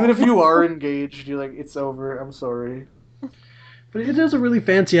 don't. Even if you are engaged, you're like, it's over, I'm sorry. But it is a really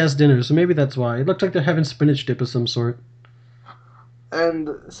fancy-ass dinner, so maybe that's why. It looks like they're having spinach dip of some sort. And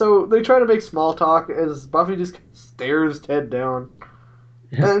so they try to make small talk as Buffy just stares Ted down.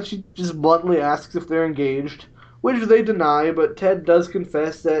 Yeah. And she just bluntly asks if they're engaged, which they deny, but Ted does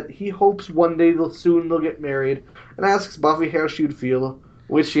confess that he hopes one day they'll get married, and asks Buffy how she'd feel,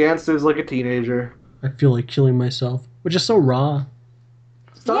 which she answers like a teenager. I feel like killing myself, which is so raw.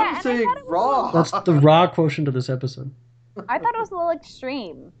 Stop Yeah, and I saying thought it was- raw. That's the raw quotient of this episode. I thought it was a little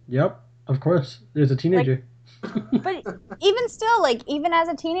extreme. Yep, of course. There's a teenager. But even still, like, even as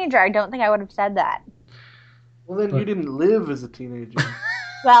a teenager, I don't think I would have said that. Well, then you didn't live as a teenager.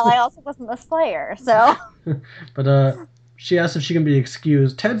 Well, I also wasn't the Slayer, so. But she asks if she can be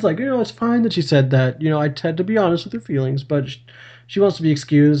excused. Ted's like, it's fine that she said that. I tend to be honest with her feelings, but she wants to be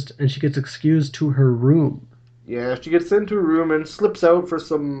excused, and she gets excused to her room. Yeah, she gets into her room and slips out for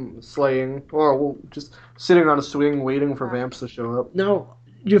some slaying, or just sitting on a swing waiting for vamps to show up. Now,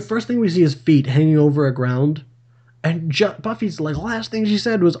 the first thing we see is feet hanging over a ground, and Buffy's like, last thing she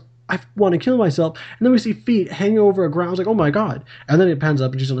said was, I want to kill myself. And then we see feet hanging over a ground. I was like, oh my god. And then it pans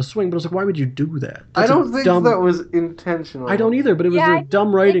up and she's on a swing, but I was like, why would you do that? I don't think that was intentional. I don't either, but it was a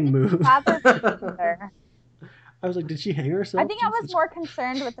dumb writing move. I was like, did she hang herself? I think I was more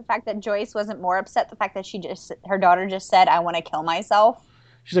concerned with the fact that Joyce wasn't more upset the fact that her daughter just said, I want to kill myself.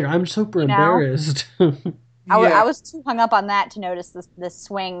 She's like, I'm super embarrassed. I was too hung up on that to notice this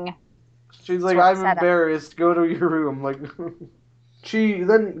swing. She's like, I'm embarrassed. Go to your room. Like, she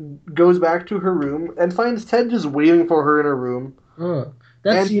then goes back to her room and finds Ted just waiting for her in her room.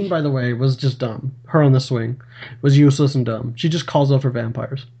 That scene, by the way, was just dumb. Her on the swing was useless and dumb. She just calls out for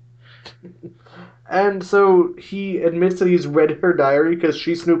vampires. And so he admits that he's read her diary because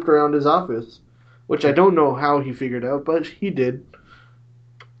she snooped around his office, which I don't know how he figured out, but he did.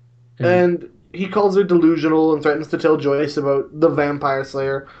 And he calls her delusional and threatens to tell Joyce about the vampire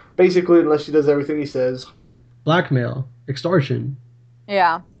slayer, basically unless she does everything he says. Blackmail. Extortion.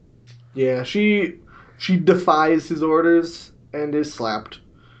 Yeah. Yeah, she defies his orders and is slapped.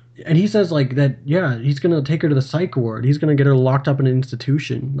 And he says, like, that, he's going to take her to the psych ward. He's going to get her locked up in an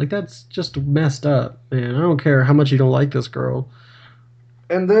institution. Like, that's just messed up, man. I don't care how much you don't like this girl.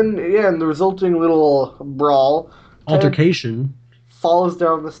 And then, in the resulting little brawl... Altercation. Falls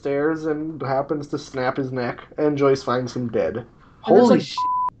down the stairs and happens to snap his neck, and Joyce finds him dead. Holy shit.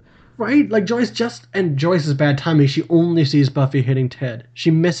 Right? Like, Joyce's bad timing. She only sees Buffy hitting Ted. She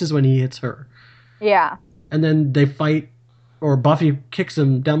misses when he hits her. Yeah. And then they fight, or Buffy kicks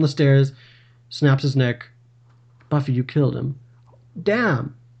him down the stairs, snaps his neck. Buffy, you killed him.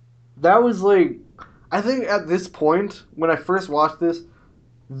 Damn. That was like, I think at this point, when I first watched this,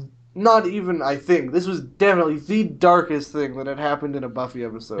 this was definitely the darkest thing that had happened in a Buffy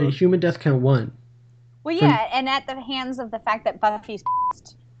episode. And Human Death Count 1. Well, yeah, and at the hands of the fact that Buffy's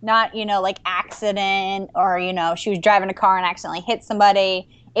pissed. Not, like accident or, she was driving a car and accidentally hit somebody.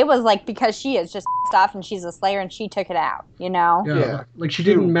 It was like because she is just pissed off and she's a slayer and she took it out, Yeah. Like she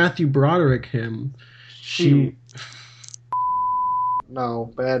didn't Matthew Broderick him. She...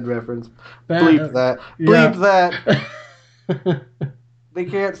 No, bad reference. Bleep that. Bleep that. They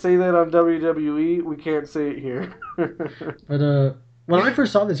can't say that on WWE. We can't say it here. But when I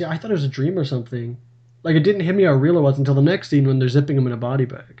first saw this, I thought it was a dream or something. Like, it didn't hit me how real it was until the next scene when they're zipping him in a body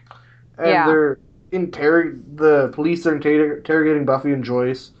bag. And the police are interrogating Buffy and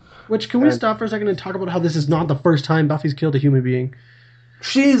Joyce. Which, can we stop for a second and talk about how this is not the first time Buffy's killed a human being?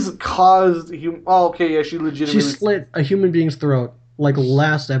 She's caused... she legitimately... She slit a human being's throat, like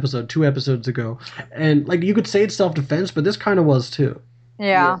last episode, 2 episodes ago. And, like, you could say it's self-defense, but this kind of was, too.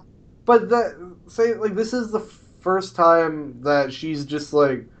 Yeah. But this is the first time that she's just,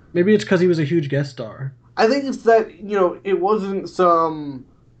 like... Maybe it's because he was a huge guest star. I think it's that, it wasn't some,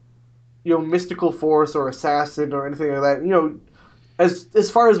 mystical force or assassin or anything like that.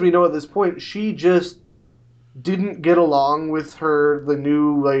 As far as we know at this point, she just didn't get along with the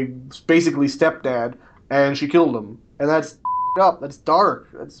new, basically stepdad, and she killed him. And that's up. That's dark.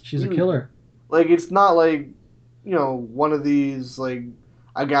 She's a killer. Like, it's not like, one of these, like,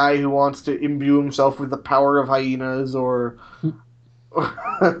 a guy who wants to imbue himself with the power of hyenas or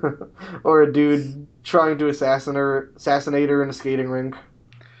a dude trying to assassinate her in a skating rink.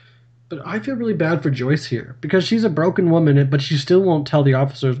 But I feel really bad for Joyce here, because she's a broken woman, but she still won't tell the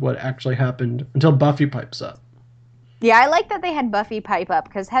officers what actually happened until Buffy pipes up. Yeah, I like that they had Buffy pipe up,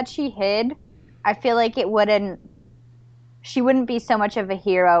 because had she hid, I feel like she wouldn't be so much of a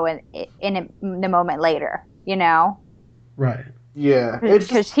hero in the moment later, Right. Yeah.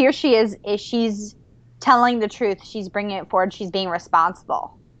 Because here she is, she's telling the truth, she's bringing it forward, she's being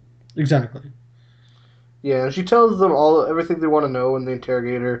responsible. Exactly. Yeah, she tells them everything they want to know in the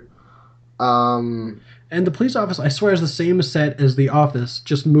interrogator. And the police office, I swear, is the same set as The Office,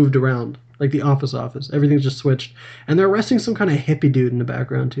 just moved around. Like the office. Everything's just switched. And they're arresting some kind of hippie dude in the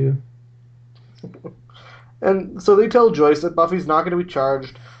background, too. And so they tell Joyce that Buffy's not going to be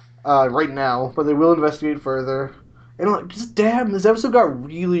charged right now, but they will investigate further. And just damn, this episode got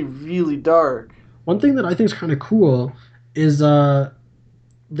really, really dark. One thing that I think is kind of cool is the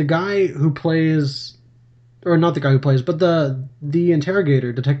guy who plays, or not the guy who plays, but the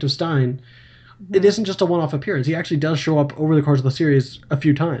interrogator, Detective Stein. It isn't just a one-off appearance. He actually does show up over the course of the series a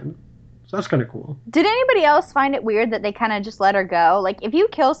few times. So that's kind of cool. Did anybody else find it weird that they kind of just let her go? Like, if you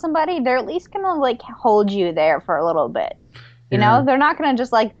kill somebody, they're at least going to, like, hold you there for a little bit. You know? They're not going to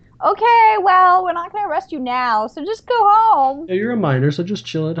just, like, okay, well, we're not going to arrest you now, so just go home. Yeah, you're a minor, so just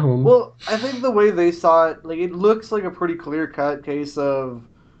chill at home. Well, I think the way they saw it, like, it looks like a pretty clear-cut case of,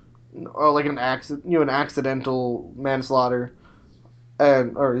 or like an accidental manslaughter.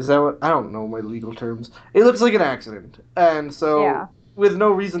 Or is that what? I don't know my legal terms. It looks like an accident. And so, with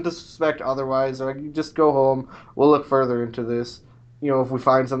no reason to suspect otherwise, like, you just go home, we'll look further into this. You know, if we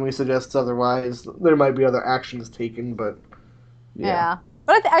find something that suggests otherwise, there might be other actions taken, but... Yeah.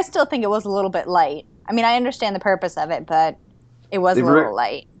 But I still think it was a little bit light. I mean, I understand the purpose of it, but it was a little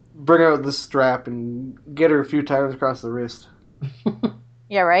light. Bring out the strap and get her a few times across the wrist.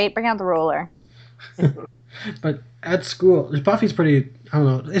 Yeah, right? Bring out the ruler. But at school, Buffy's pretty, I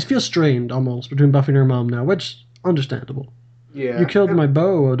don't know, it feels strained almost between Buffy and her mom now, which, understandable. Yeah. You killed my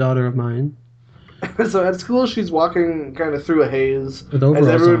beau, O daughter of mine. So at school, she's walking kind of through a haze. With overalls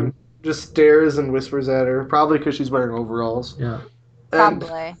as everyone on. just stares and whispers at her, probably because she's wearing overalls. Yeah. And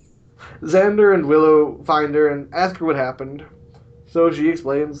Probably. Xander and Willow find her and ask her what happened. So she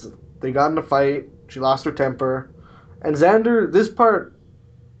explains they got in a fight, she lost her temper. And Xander, this part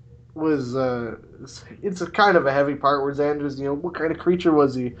was, it's a kind of a heavy part where Xander's, what kind of creature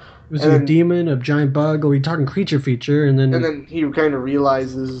was he? Was he a demon, a giant bug? Are we talking creature feature? And then he kind of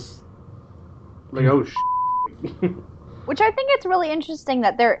realizes, like, oh, Which I think it's really interesting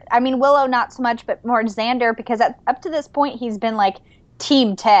that Willow not so much, but more Xander, because up to this point he's been, like,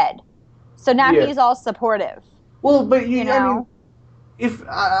 Team Ted. So now he's all supportive. Well, but you know? I mean, if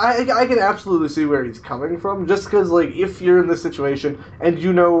I can absolutely see where he's coming from, just because, like, if you're in this situation and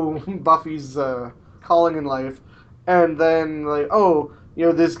you know Buffy's calling in life, and then, like, oh,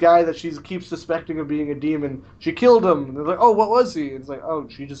 this guy that she keeps suspecting of being a demon, she killed him. And they're like, oh, what was he? And it's like, oh,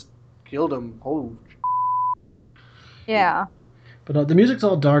 she just killed him. Oh. Yeah. But the music's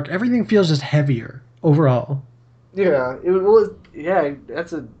all dark. Everything feels just heavier overall. Yeah.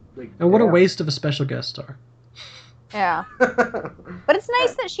 That's a... Like, and what a waste of a special guest star. Yeah. But it's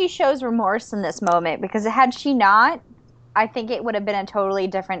nice that she shows remorse in this moment, because had she not, I think it would have been a totally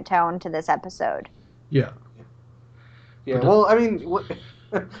different tone to this episode. Yeah. Yeah, well, I mean,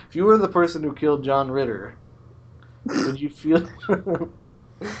 if you were the person who killed John Ritter, would you feel...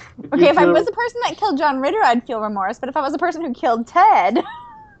 Okay, if I was the person that killed John Ritter, I'd feel remorse, but if I was the person who killed Ted...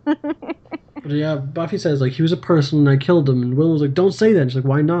 But yeah, Buffy says, like, he was a person and I killed him, and Willow's like, don't say that. And she's like,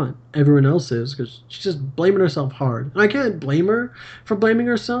 why not? Everyone else is, because she's just blaming herself hard. And I can't blame her for blaming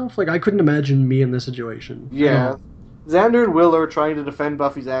herself. Like, I couldn't imagine me in this situation. Yeah. Xander and Willow are trying to defend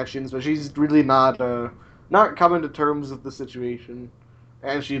Buffy's actions, but she's really not coming to terms with the situation,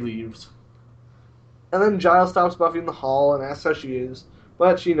 and she leaves. And then Giles stops Buffy in the hall and asks how she is,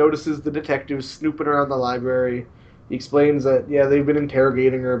 but she notices the detectives snooping around the library. He explains that, they've been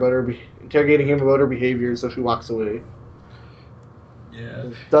interrogating him about her behavior, so she walks away. Yeah.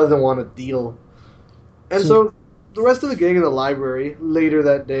 Doesn't want to deal. And so the rest of the gang in the library later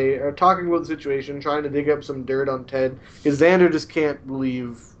that day are talking about the situation, trying to dig up some dirt on Ted, because Xander just can't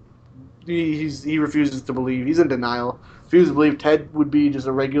believe. He refuses to believe. He's in denial. Refuses to believe Ted would be just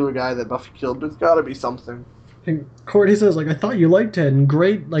a regular guy that Buffy killed. There's got to be something. And Cordy says, like, I thought you liked Ted, and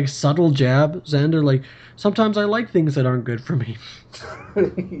great, like, subtle jab. Xander, like, sometimes I like things that aren't good for me.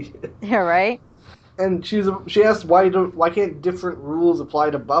 Yeah, right? And she asks, why can't different rules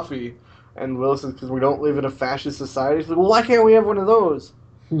apply to Buffy? And Will says, because we don't live in a fascist society. She's like, well, why can't we have one of those?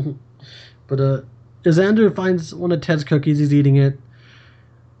 But Xander finds one of Ted's cookies, he's eating it,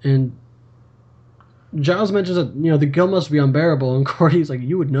 and Giles mentions that, the guilt must be unbearable, and Cordy's like,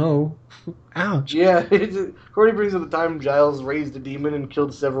 you would know. Ouch. Yeah, Cordy brings up the time Giles raised a demon and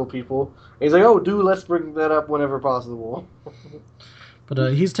killed several people. And he's like, oh, let's bring that up whenever possible.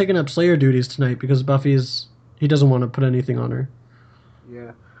 But he's taking up Slayer duties tonight because he doesn't want to put anything on her.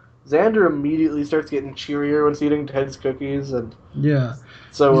 Yeah. Xander immediately starts getting cheerier when eating Ted's cookies, and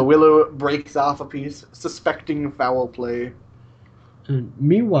so Willow breaks off a piece, suspecting foul play. And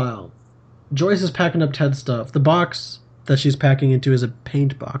meanwhile, Joyce is packing up Ted's stuff. The box that she's packing into is a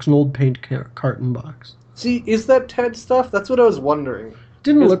paint box, an old paint carton box. See, is that Ted stuff? That's what I was wondering.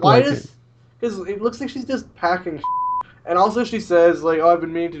 Didn't look like it. Because it looks like she's just packing and also she says, like, oh, I've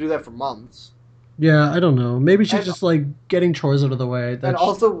been meaning to do that for months. Yeah, I don't know. Maybe she's And- just like getting chores out of the way. And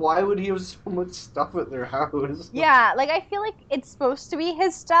also, why would he have so much stuff at their house? Yeah, like I feel like it's supposed to be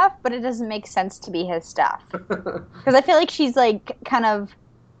his stuff, but it doesn't make sense to be his stuff. Because I feel like she's like kind of.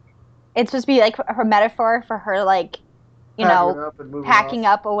 It's supposed to be like her metaphor for her, like, you know, packing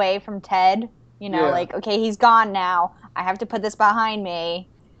up away from Ted. You know, like, okay, he's gone now. I have to put this behind me.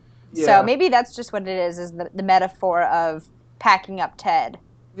 Yeah. So maybe that's just what it is the metaphor of packing up Ted.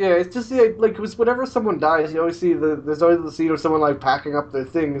 Yeah, it's just like whenever someone dies, you always see there's always the scene of someone like packing up their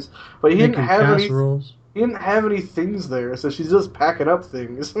things, but he didn't have casseroles. He didn't have any things there, so she's just packing up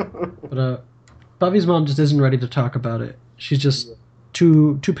things. But Buffy's mom just isn't ready to talk about it. She's just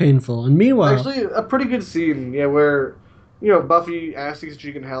too painful. And meanwhile, actually, a pretty good scene, where Buffy asks if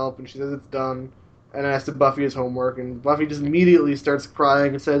she can help, and she says it's done, and asks if Buffy has homework, and Buffy just immediately starts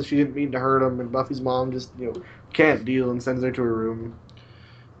crying and says she didn't mean to hurt him, and Buffy's mom just can't deal and sends her to her room.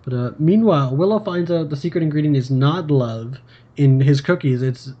 But meanwhile, Willow finds out the secret ingredient is not love. In his cookies,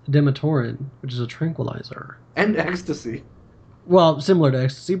 it's Dematorin, which is a tranquilizer. And ecstasy. Well, similar to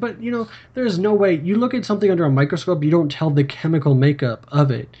ecstasy, but, there's no way. You look at something under a microscope, you don't tell the chemical makeup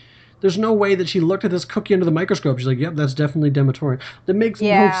of it. There's no way that she looked at this cookie under the microscope. She's like, yep, that's definitely Dematorin. That makes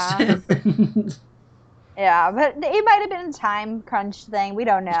no sense. Yeah, but it might have been a time crunch thing. We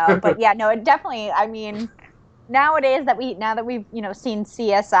don't know. But yeah, no, it definitely, I mean... Nowadays now that we've seen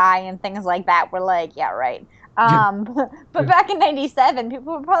CSI and things like that, we're like, yeah, right. But back in '97,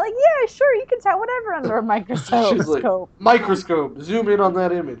 people were probably like, yeah, sure, you can tell whatever under a microscope. She's like, microscope, zoom in on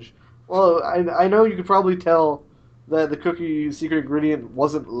that image. Well, I know you could probably tell that the cookie secret ingredient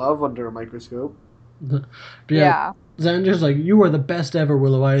wasn't love under a microscope. But yeah. Xander's like, you are the best ever,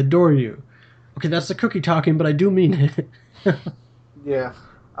 Willow. I adore you. Okay, that's the cookie talking, but I do mean it. Yeah.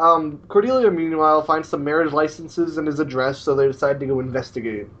 Cordelia, meanwhile, finds some marriage licenses and his address, so they decide to go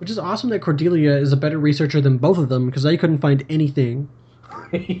investigate. Which is awesome that Cordelia is a better researcher than both of them, because they couldn't find anything.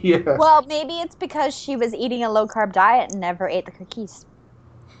 Yeah. Well, maybe it's because she was eating a low-carb diet and never ate the cookies.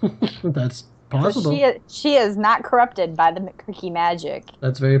 That's possible. So she is not corrupted by the cookie magic.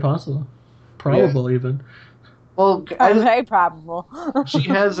 That's very possible. Probable, even. Well, very probable. She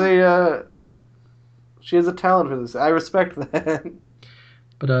has a talent for this. I respect that.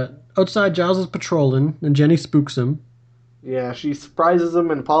 But outside, Giles is patrolling, and Jenny spooks him. Yeah, she surprises him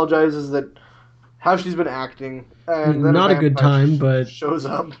and apologizes that how she's been acting. And then not a good time, but shows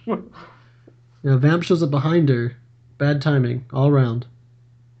up. Vamp shows up behind her. Bad timing, all around.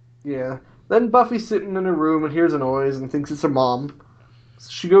 Yeah. Then Buffy's sitting in her room and hears a noise and thinks it's her mom.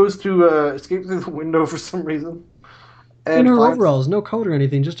 She goes to escape through the window for some reason. And in her overalls, no coat or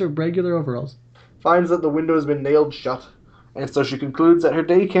anything, just her regular overalls. Finds that the window has been nailed shut. And so she concludes that her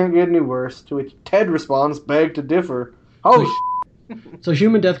day can't get any worse, to which Ted responds, beg to differ. So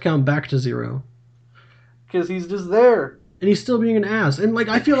human death count back to 0. Because he's just there. And he's still being an ass. And,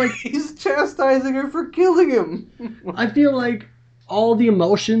 I feel like... he's chastising her for killing him. I feel like all the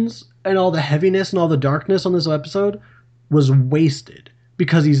emotions and all the heaviness and all the darkness on this episode was wasted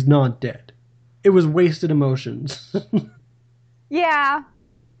because he's not dead. It was wasted emotions. Yeah.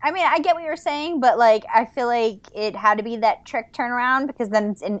 I mean, I get what you're saying, but, I feel like it had to be that trick turnaround because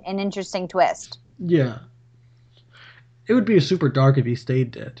then it's an interesting twist. Yeah. It would be super dark if he stayed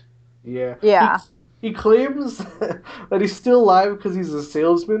dead. Yeah. Yeah. He claims that he's still alive because he's a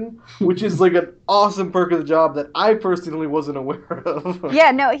salesman, which is, an awesome perk of the job that I personally wasn't aware of. Yeah,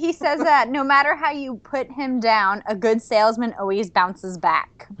 no, he says that no matter how you put him down, a good salesman always bounces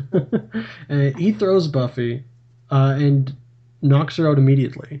back. He throws Buffy and... knocks her out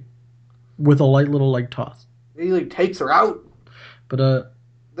immediately with a light little toss. He takes her out. But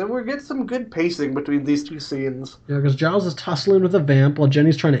then we get some good pacing between these two scenes. Yeah, because Giles is tussling with a vamp while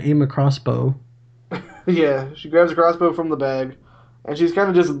Jenny's trying to aim a crossbow. Yeah, she grabs a crossbow from the bag, and she's kind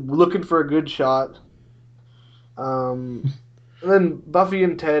of just looking for a good shot. And then Buffy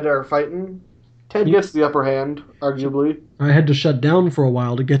and Ted are fighting. Ted gets the upper hand, arguably. I had to shut down for a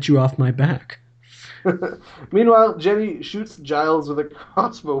while to get you off my back. Meanwhile, Jenny shoots Giles with a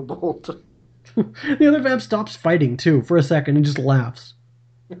crossbow bolt. The other vamp stops fighting, too, for a second and just laughs.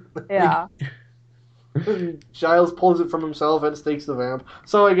 Yeah. Giles pulls it from himself and stakes the vamp.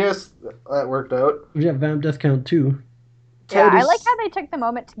 So I guess that worked out. Yeah, vamp death count 2. Yeah, I like how they took the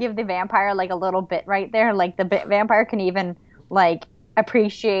moment to give the vampire, a little bit right there. The vampire can even,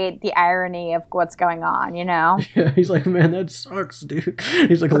 appreciate the irony of what's going on, Yeah, he's like, man, that sucks, dude.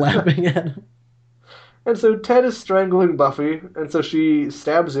 He's, laughing at him. And so Ted is strangling Buffy, and so she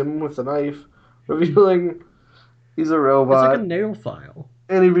stabs him with the knife, revealing he's a robot. It's like a nail file.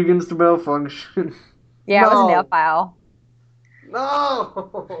 And he begins to malfunction. Yeah, it was a nail file.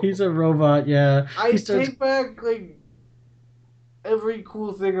 No! He's a robot, yeah. I He starts, take back, like, every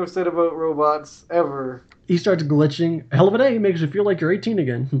cool thing I've said about robots ever. he starts glitching. Hell of a day, makes you feel like you're 18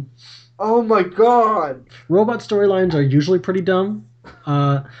 again. Oh my god! Robot storylines are usually pretty dumb.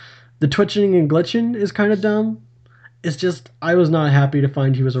 The twitching and glitching is kind of dumb. It's just, I was not happy to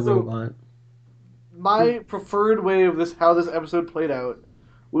find he was a robot. My preferred way of how this episode played out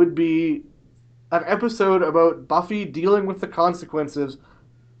would be an episode about Buffy dealing with the consequences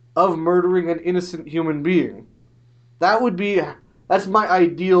of murdering an innocent human being. That's my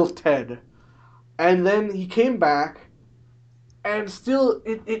ideal Ted. And then he came back, and still,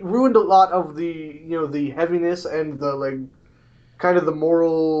 it ruined a lot of the heaviness and the, like, kind of the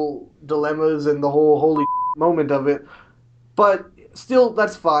moral dilemmas and the whole holy moment of it. But still,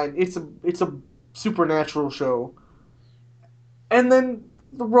 that's fine. It's a supernatural show. And then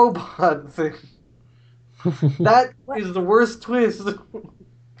the robot thing. That is the worst twist.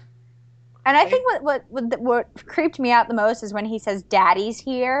 And I think what creeped me out the most is when he says "Daddy's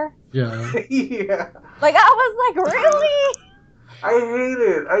here." Yeah. Yeah. Like, I was like, really? I hate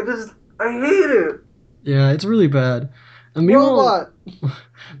it. I hate it. Yeah, it's really bad. And Robot.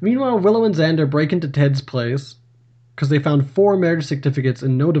 meanwhile, Willow and Xander break into Ted's place because they found 4 marriage certificates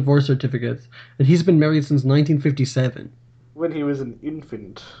and no divorce certificates, and he's been married since 1957. When he was an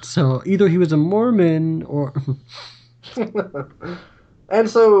infant. So either he was a Mormon or And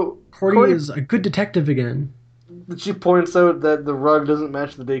so Cordy is a good detective again. She points out that the rug doesn't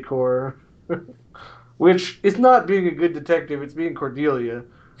match the decor. Which is not being a good detective, it's being Cordelia.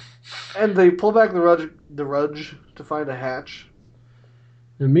 And they pull back the rug to find a hatch.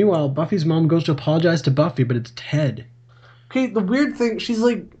 And meanwhile, Buffy's mom goes to apologize to Buffy, but it's Ted. Okay, the weird thing, she's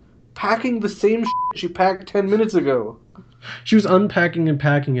like packing the same she packed 10 minutes ago. She was unpacking and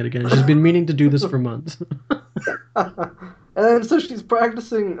packing it again. She's been meaning to do this for months. And so she's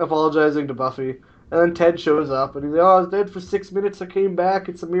practicing apologizing to Buffy. And then Ted shows up and he's like, "Oh, I was dead for 6 minutes, I came back,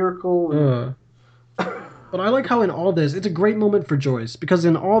 it's a miracle." But I like how in all this, it's a great moment for Joyce, because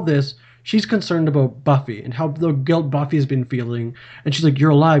in all this, she's concerned about Buffy and how the guilt Buffy has been feeling. And she's like, "You're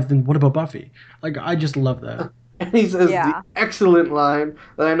alive, then what about Buffy?" Like, I just love that. And he says the excellent line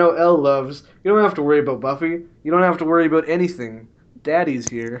that I know Elle loves: "You don't have to worry about Buffy. You don't have to worry about anything. Daddy's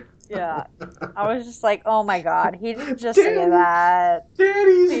here." Yeah. I was just like, oh my god, he didn't just say that.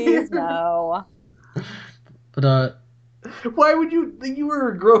 Daddy's Please, here. no. But, why would you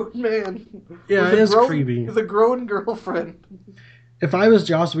were a grown man. Yeah, it is creepy. With a grown girlfriend. If I was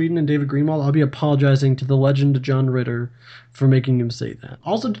Joss Whedon and David Greenwald, I'll be apologizing to the legend John Ritter for making him say that.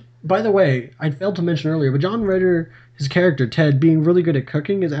 Also, by the way, I failed to mention earlier, but John Ritter, his character, Ted, being really good at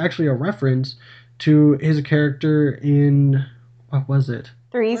cooking is actually a reference to his character in... what was it?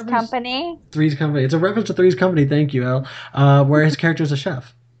 Three's Company. Three's Company. It's a reference to Three's Company, thank you, Elle, where his character is a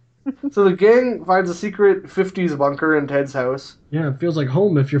chef. So the gang finds a secret 50s bunker in Ted's house. Yeah, it feels like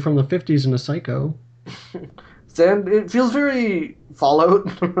home if you're from the 50s and a psycho. And it feels very Fallout.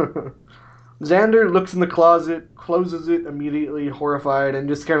 Xander looks in the closet, closes it immediately, horrified, and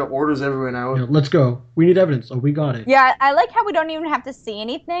just kind of orders everyone out. Yeah, let's go. We need evidence. Oh, we got it. Yeah, I like how we don't even have to see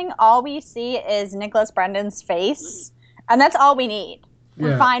anything. All we see is Nicholas Brendan's face, and that's all we need.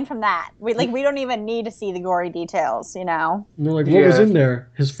 We're fine from that. We don't even need to see the gory details, you know? And they're like, what was in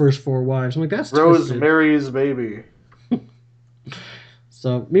there? His first 4 wives. I'm like, that's Rosemary's Baby.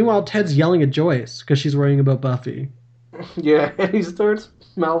 So, meanwhile, Ted's yelling at Joyce because she's worrying about Buffy. Yeah, and he starts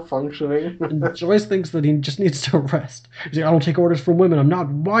malfunctioning. And Joyce thinks that he just needs to rest. He's like, I don't take orders from women. I'm not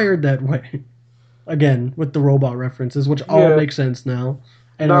wired that way. Again, with the robot references, which all make sense now.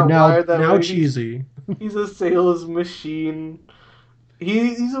 And not are now way. cheesy. He's a sales machine.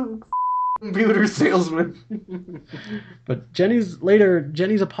 He's a computer salesman. But Jenny's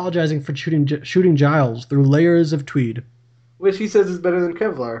apologizing for shooting Giles through layers of tweed. Which he says is better than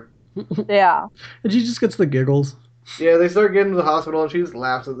Kevlar. Yeah. And she just gets the giggles. Yeah, they start getting to the hospital and she just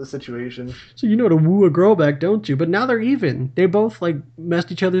laughs at the situation. So you know to woo a girl back, don't you? But now they're even. They both,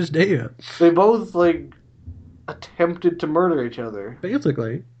 messed each other's day up. They both, attempted to murder each other.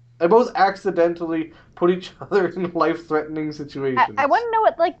 Basically. They both accidentally put each other in life-threatening situations. I want to know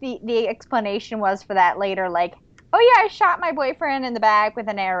what, the explanation was for that later, oh yeah, I shot my boyfriend in the back with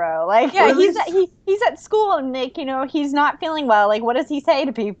an arrow. He's at school and he's not feeling well. What does he say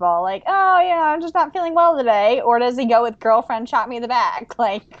to people? Oh yeah, I'm just not feeling well today. Or does he go with girlfriend shot me in the back?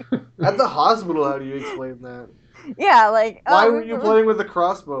 At the hospital, how do you explain that? Yeah, why were you playing with a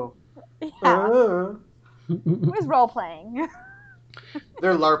crossbow? Yeah. It was role playing.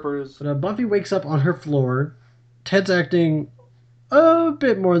 They're LARPers. But Buffy wakes up on her floor. Ted's acting a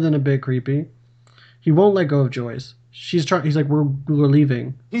bit more than a bit creepy. He won't let go of Joyce. He's like, we're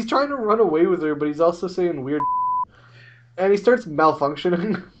leaving. He's trying to run away with her, but he's also saying weird and he starts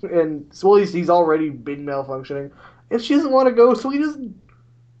malfunctioning, and so he's already been malfunctioning, and she doesn't want to go, so he just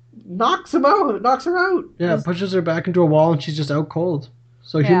knocks her out. Yeah, pushes her back into a wall, and she's just out cold.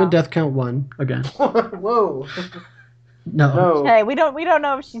 So human death count 1 again. Whoa. No. Okay, we don't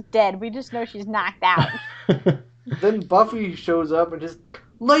know if she's dead. We just know she's knocked out. Then Buffy shows up and just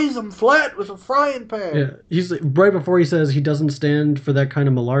lays him flat with a frying pan. Yeah, he's right before he says he doesn't stand for that kind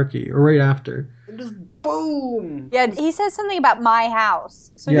of malarkey, or right after. And just boom. Yeah, he says something about my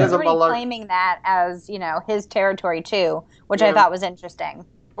house, so he's already claiming that as his territory too, which I thought was interesting.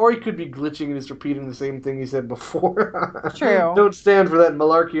 Or he could be glitching and just repeating the same thing he said before. True. Don't stand for that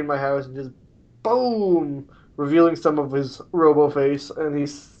malarkey in my house, and just boom, revealing some of his robo face, and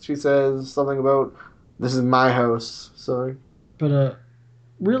she says something about this is my house. So, but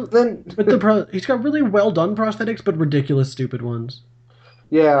he's got really well done prosthetics, but ridiculous stupid ones.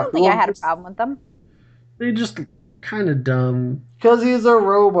 Yeah, I don't think I had a problem with them. They just kind of dumb. Because he's a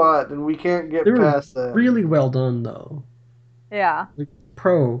robot, and we can't get past that. Really well done though. Yeah. Like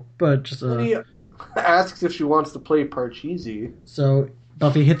pro, but just He asks if she wants to play Parcheesi. So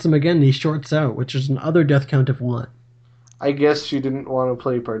Buffy hits him again, and he shorts out, which is another death count of 1. I guess she didn't want to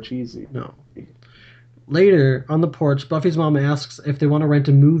play Parcheesi. No. Later, on the porch, Buffy's mom asks if they want to rent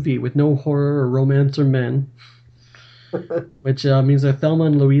a movie with no horror or romance or men, which means they're Thelma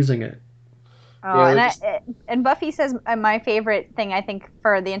and Louising it. Oh, yeah, and Buffy says my favorite thing, I think,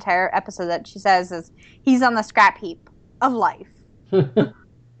 for the entire episode that she says is, he's on the scrap heap of life.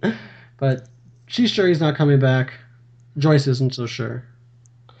 But she's sure he's not coming back. Joyce isn't so sure.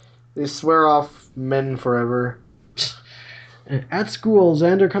 They swear off men forever. At school,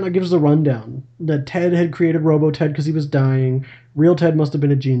 Xander kind of gives the rundown that Ted had created Robo-Ted because he was dying. Real Ted must have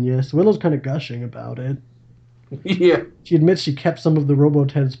been a genius. Willow's kind of gushing about it. Yeah. She admits she kept some of the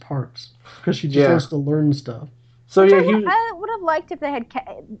Robo-Ted's parts because she just wants to learn stuff. So I would have liked if they had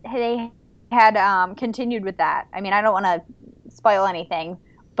continued with that. I mean, I don't want to spoil anything,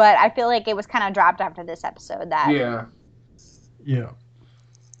 but I feel like it was kind of dropped after this episode. Yeah.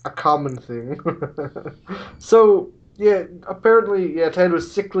 A common thing. So, yeah, apparently, Ted was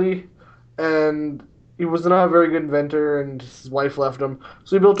sickly, and he was not a very good inventor, and his wife left him.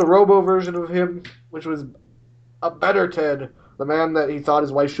 So he built a robo version of him, which was a better Ted, the man that he thought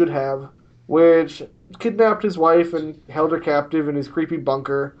his wife should have, which kidnapped his wife and held her captive in his creepy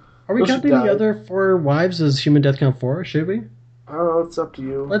bunker. Are we counting the other 4 wives as human death count 4? Should we? I don't know, it's up to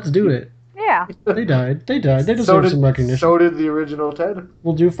you. Let's do it. Yeah. They died. They deserve some recognition. So did the original Ted.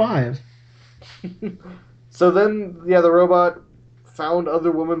 We'll do 5. So then, the robot found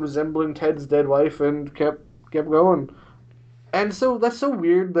other woman resembling Ted's dead wife and kept going. And so that's so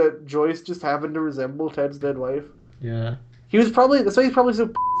weird that Joyce just happened to resemble Ted's dead wife. Yeah. That's why he's probably so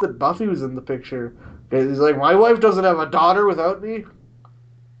pissed that Buffy was in the picture. He's like, my wife doesn't have a daughter without me?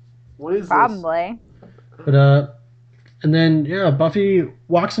 What is probably. this? But, and then, Buffy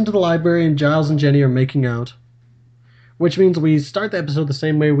walks into the library and Giles and Jenny are making out. Which means we start the episode the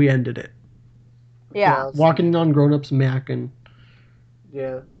same way we ended it. Yeah. Walking on grown-ups macking.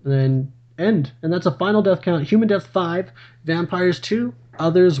 Yeah. And then end. And that's a final death count. Human death 5, vampires 2,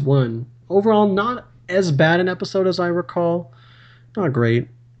 others 1. Overall, not as bad an episode as I recall. Not great.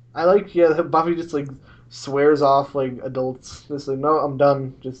 I like, that Buffy just, swears off, adults. Just like, no, I'm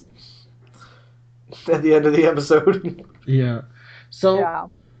done. Just at the end of the episode. Yeah. So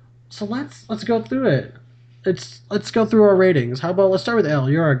let's go through it. Let's go through our ratings. How about, let's start with Elle.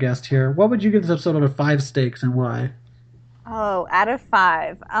 You're our guest here. What would you give this episode out of 5 steaks and why? Oh, out of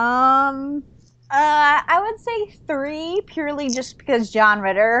 5. I would say 3, purely just because John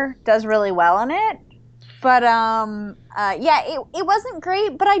Ritter does really well in it. But it wasn't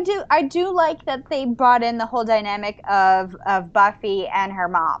great, but I do like that they brought in the whole dynamic of Buffy and her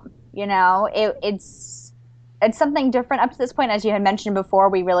mom. It's something different up to this point. As you had mentioned before,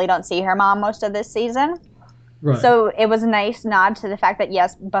 we really don't see her mom most of this season. Right. So it was a nice nod to the fact that,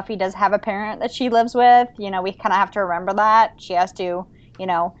 yes, Buffy does have a parent that she lives with. We kind of have to remember that. She has to,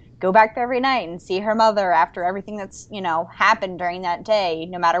 go back there every night and see her mother after everything that's, happened during that day,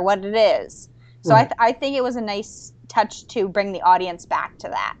 no matter what it is. So right. I think it was a nice touch to bring the audience back to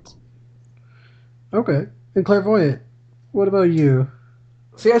that. Okay. And Clairvoyant, what about you?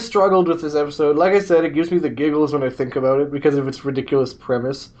 See, I struggled with this episode. Like I said, it gives me the giggles when I think about it because of its ridiculous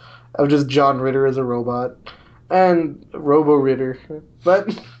premise of just John Ritter as a robot. And Robo Ritter.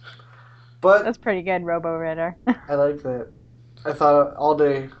 But that's pretty good, Robo Ritter. I like that. I thought all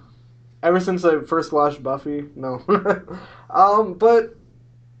day. Ever since I first watched Buffy. No. But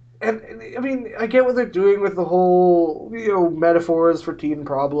And I mean, I get what they're doing with the whole, metaphors for teen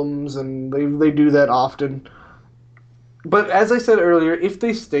problems, and they do that often. But as I said earlier, if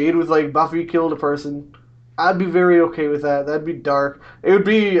they stayed with like Buffy killed a person, I'd be very okay with that. That'd be dark. It would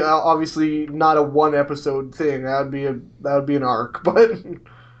be obviously not a one episode thing. That would be an arc, but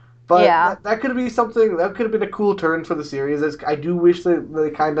Yeah. that could be something that could have been a cool turn for the series. I do wish that they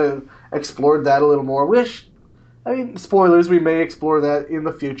kind of explored that a little more. I mean, spoilers, we may explore that in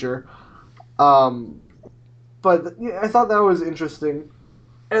the future. But yeah, I thought that was interesting.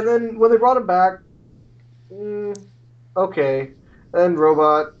 And then when they brought him back, okay. And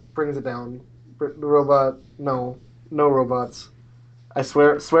Robot brings it down. The robot, no robots. I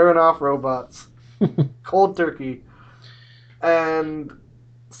swearing off robots. Cold turkey. And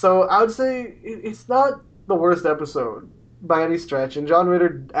so I would say it's not the worst episode by any stretch. And John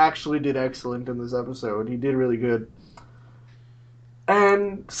Ritter actually did excellent in this episode. He did really good.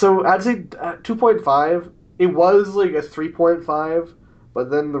 And so I'd say 2.5. It was like a 3.5, but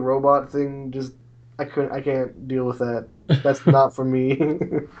then the robot thing just I can't deal with that. That's not for me.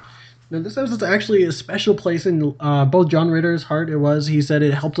 Now, this episode's actually a special place in both John Ritter's heart. He said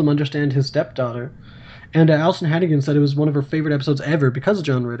it helped him understand his stepdaughter. And Alison Hannigan said it was one of her favorite episodes ever because of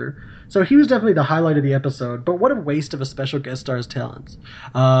John Ritter. So he was definitely the highlight of the episode. But what a waste of a special guest star's talents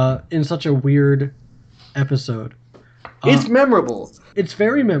in such a weird episode. It's memorable. It's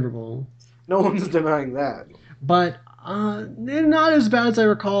very memorable. No one's denying that. But not as bad as I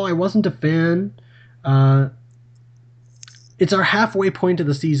recall. I wasn't a fan. It's our halfway point of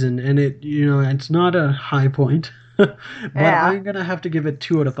the season, and it's not a high point. But yeah. I'm gonna have to give it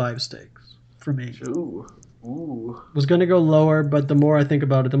 2 out of 5 steaks for me. Ooh. Was gonna go lower, but the more I think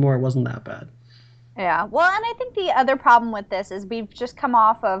about it, the more it wasn't that bad. Yeah. Well, and I think the other problem with this is we've just come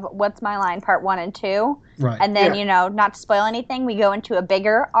off of What's My Line Part 1 and 2. Right. And then, not to spoil anything, we go into a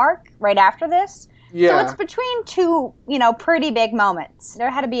bigger arc right after this. Yeah. So it's between two, pretty big moments.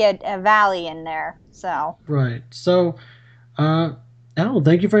 There had to be a valley in there. So. Right. So, Elle,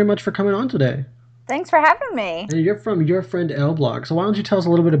 thank you very much for coming on today. Thanks for having me. And you're from Your Friend Elle blog. So why don't you tell us a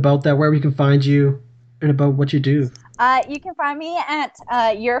little bit about that, where we can find you, and about what you do. You can find me at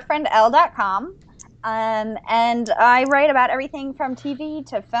yourfriendelle.com. And I write about everything from TV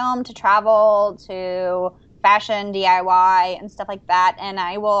to film to travel to fashion, DIY, and stuff like that. And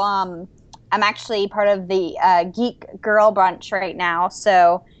I will, I'm actually part of the Geek Girl Brunch right now.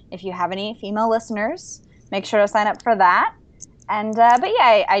 So if you have any female listeners, make sure to sign up for that. And, but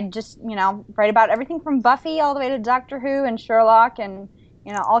yeah, I just, write about everything from Buffy all the way to Doctor Who and Sherlock and,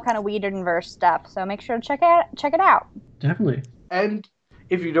 all kind of weird and verse stuff. So make sure to check it out. Definitely. And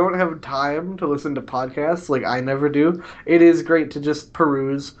if you don't have time to listen to podcasts like I never do, it is great to just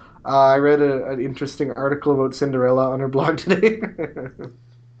peruse. I read an interesting article about Cinderella on her blog today.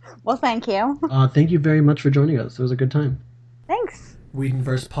 Well, thank you. Thank you very much for joining us. It was a good time. Thanks.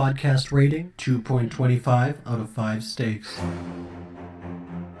 Whedonverse podcast rating, 2.25 out of 5 steaks.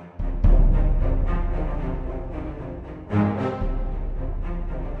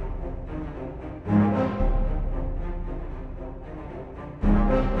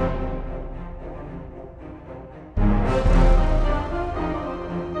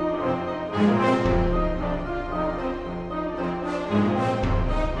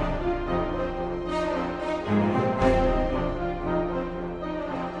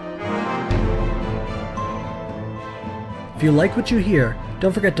 If you like what you hear,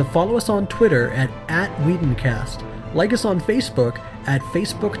 don't forget to follow us on Twitter at @WhedonCast, like us on Facebook at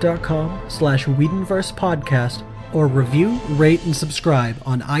facebook.com/WhedonversePodcast, or review, rate, and subscribe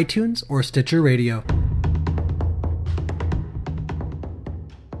on iTunes or Stitcher Radio.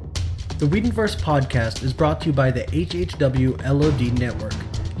 The Whedonverse Podcast is brought to you by the HHW LOD Network.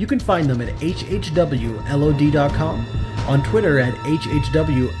 You can find them at hhwlod.com, on Twitter at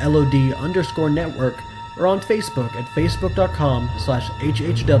hhwlod_network, or on Facebook at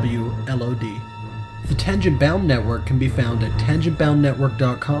facebook.com/hhwlod. The Tangent Bound Network can be found at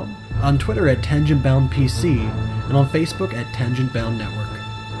tangentboundnetwork.com, on Twitter at tangentboundpc, and on Facebook at Tangent Bound Network.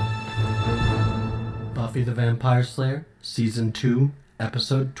 Buffy the Vampire Slayer, Season 2,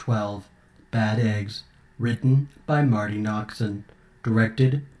 Episode 12, Bad Eggs, written by Marty Noxon,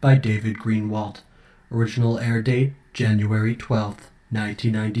 directed by David Greenwalt. Original air date, January 12th.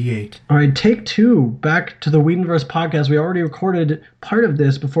 1998. All right, take 2. Back to the Whedonverse podcast. We already recorded part of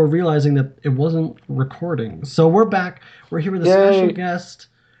this before realizing that it wasn't recording. So we're back. We're here with a special guest,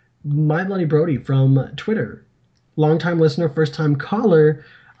 My Bloody Brody from Twitter. Longtime listener, first-time caller.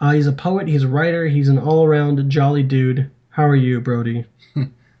 He's a poet, he's a writer, he's an all-around jolly dude. How are you, Brody?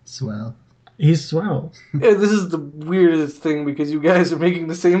 Swell. He's swell. Yeah, this is the weirdest thing because you guys are making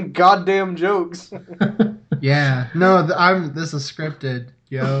the same goddamn jokes. Yeah. No, this is scripted,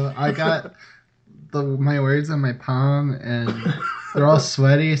 yo. I got my words on my palm, and they're all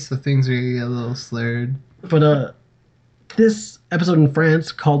sweaty, so things are gonna get a little slurred. But this episode in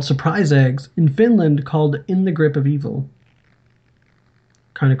France called Surprise Eggs, in Finland called In the Grip of Evil.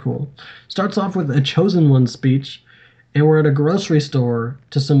 Kind of cool. Starts off with a Chosen One speech, and we're at a grocery store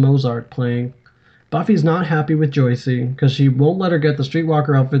to some Mozart playing. Buffy's not happy with Joycey because she won't let her get the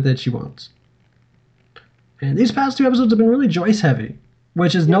Streetwalker outfit that she wants. And these past 2 episodes have been really Joyce heavy,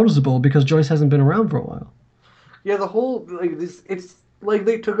 which is noticeable because Joyce hasn't been around for a while. Yeah, the whole it's like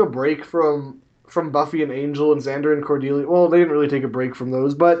they took a break from Buffy and Angel and Xander and Cordelia. Well, they didn't really take a break from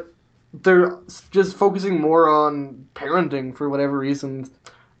those, but they're just focusing more on parenting for whatever reason.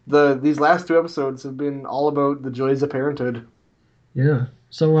 These last 2 episodes have been all about the joys of parenthood. Yeah.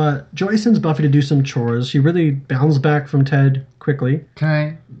 So Joyce sends Buffy to do some chores. She really bounced back from Ted quickly. Can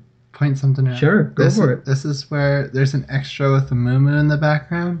I point something out? Sure, go for it. This is where there's an extra with a Moo in the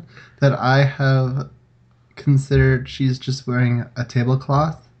background that I have considered she's just wearing a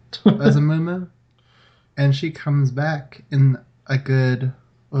tablecloth as a Moo. And she comes back in a good,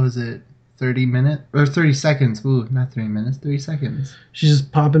 30 minutes? Or 30 seconds. Ooh, not 30 minutes, 30 seconds. She's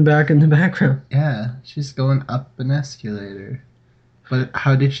just popping back in the background. Yeah, she's going up an escalator. But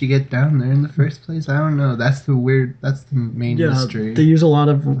how did she get down there in the first place? I don't know. That's the main mystery. They reuse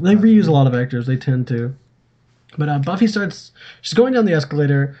a lot of actors. They tend to. But Buffy she's going down the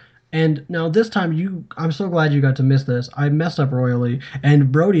escalator, and now this time I'm so glad you got to miss this. I messed up royally, and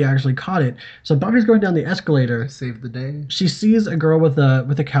Brody actually caught it. So Buffy's going down the escalator. Saved the day. She sees a girl with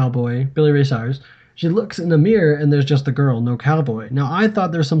a cowboy, Billy Ray Cyrus. She looks in the mirror, and there's just the girl, no cowboy. Now, I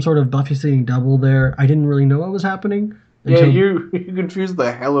thought there's some sort of Buffy seeing double there. I didn't really know what was happening. Yeah, you confused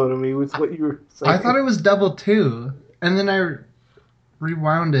the hell out of me with what you were saying. I thought it was double too, and then I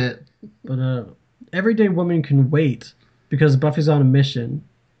rewound it. But everyday woman can wait because Buffy's on a mission.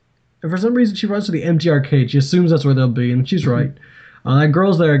 And for some reason, she runs to the empty arcade. She assumes that's where they'll be, and she's right. That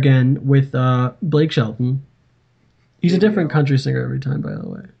girl's there again with Blake Shelton. He's JBL. A different country singer every time, by the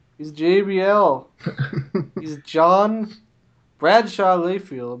way. He's JBL. He's John Bradshaw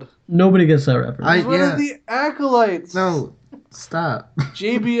Layfield. Nobody gets that reference. He's one of the Acolytes. No, stop.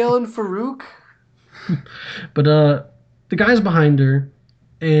 JBL and Farouk. But the guy's behind her,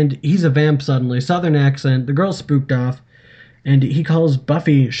 and he's a vamp suddenly. Southern accent. The girl's spooked off, and he calls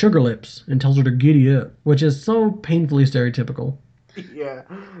Buffy Sugar Lips and tells her to giddy up, which is so painfully stereotypical. Yeah,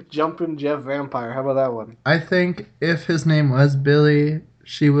 Jumpin' Jeff Vampire. How about that one? I think if his name was Billy,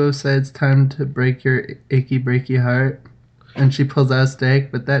 she would have said it's time to break your achy breaky heart. And she pulls out a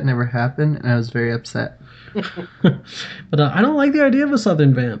steak, but that never happened, and I was very upset. But I don't like the idea of a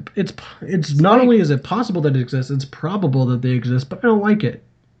southern vamp. It's not only is it possible that it exists, it's probable that they exist, but I don't like it.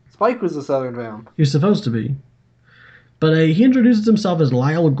 Spike was a southern vamp. He's supposed to be. But he introduces himself as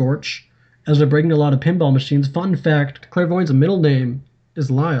Lyle Gorch, as they're breaking a lot of pinball machines. Fun fact, Clairvoyant's middle name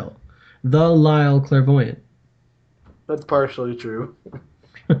is Lyle. The Lyle Clairvoyant. That's partially true.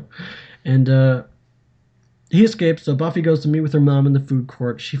 And, he escapes, so Buffy goes to meet with her mom in the food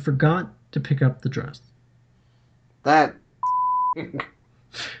court. She forgot to pick up the dress. That.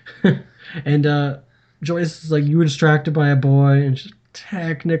 And Joyce is like, you were distracted by a boy, and she's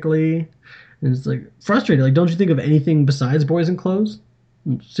technically, and it's like frustrated. Like, don't you think of anything besides boys in clothes?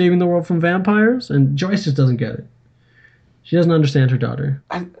 Saving the world from vampires? And Joyce just doesn't get it. She doesn't understand her daughter.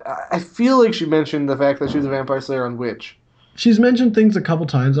 I feel like she mentioned the fact that she was a vampire slayer on Witch. She's mentioned things a couple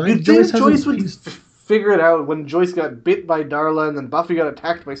times. Joyce would figure it out when Joyce got bit by Darla and then Buffy got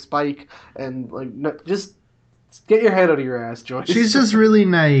attacked by Spike, and just get your head out of your ass, Joyce. She's just really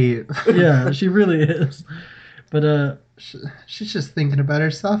naive. Yeah, she really is. But she's just thinking about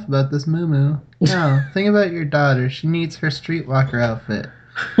herself, about this Moo. No, think about your daughter. She needs her Streetwalker outfit.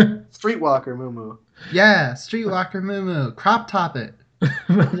 Streetwalker Moo. Yeah, Streetwalker Moo. Crop top it.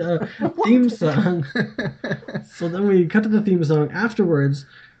 But, theme song. So then we cut to the theme song. Afterwards,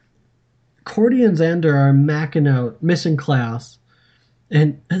 Cordy and Xander are macking out, missing class.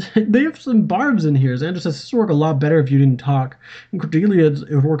 And they have some barbs in here. Xander says, this would work a lot better if you didn't talk. And Cordelia, it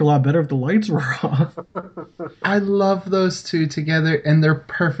would work a lot better if the lights were off. I love those two together, and they're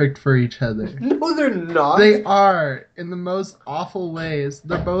perfect for each other. No, they're not. They are, in the most awful ways.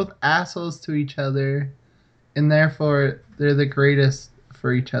 They're both assholes to each other, and therefore, they're the greatest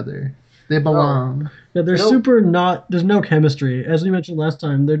for each other. They belong. Yeah, they're super not... There's no chemistry. As we mentioned last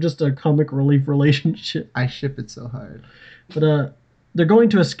time, they're just a comic relief relationship. I ship it so hard. But, they're going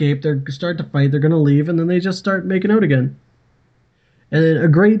to escape. They're start to fight. They're going to leave, and then they just start making out again. And then a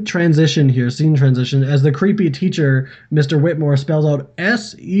great transition here, scene transition, as the creepy teacher, Mr. Whitmore, spells out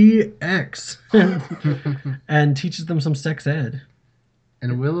S-E-X and teaches them some sex ed.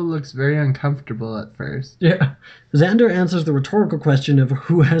 And Willow looks very uncomfortable at first. Yeah. Xander answers the rhetorical question of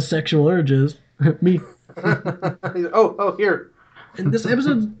who has sexual urges. Me. oh, here. And this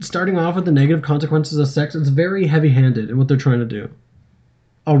episode, starting off with the negative consequences of sex, it's very heavy-handed in what they're trying to do.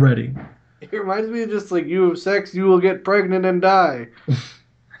 Already. It reminds me of just like, you have sex, you will get pregnant and die.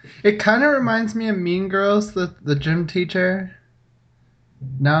 It kind of reminds me of Mean Girls, the gym teacher.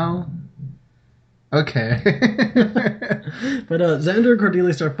 No? Okay. But Xander and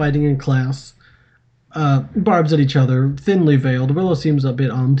Cordelia start fighting in class. Barbs at each other, thinly veiled. Willow seems a bit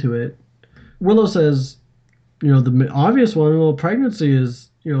onto it. Willow says, the obvious one, well, pregnancy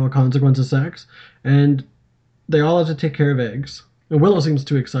is, a consequence of sex, and they all have to take care of eggs. And Willow seems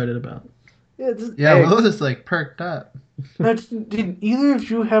too excited about it. Yeah, Willow just like perked up. Now, did either of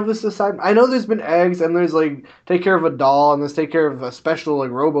you have this assignment? I know there's been eggs, and there's like take care of a doll, and there's take care of a special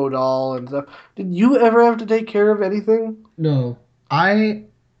like robo doll and stuff. Did you ever have to take care of anything? No. I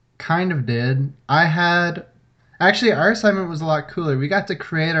kind of did. Actually, our assignment was a lot cooler. We got to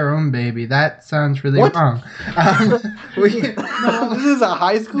create our own baby. That sounds really wrong. This is a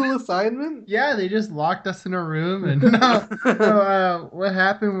high school assignment? Yeah, they just locked us in a room. And what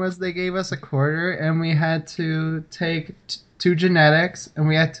happened was they gave us a quarter, and we had to take two genetics, and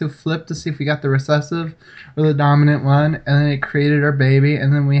we had to flip to see if we got the recessive or the dominant one, and then it created our baby,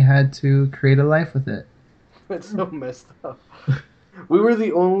 and then we had to create a life with it. That's so messed up. We were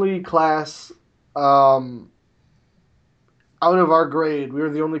the only class... out of our grade, we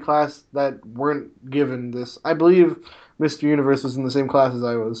were the only class that weren't given this. I believe Mr. Universe was in the same class as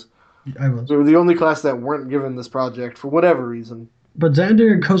I was. I was. We were the only class that weren't given this project for whatever reason. But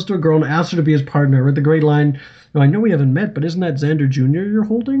Xander goes to a girl and asks her to be his partner with the great line, I know we haven't met, but isn't that Xander Jr. you're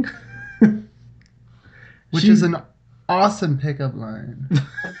holding? Which is an awesome pickup line.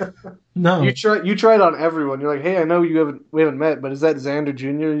 No. You tried on everyone. You're like, hey, I know we haven't met, but is that Xander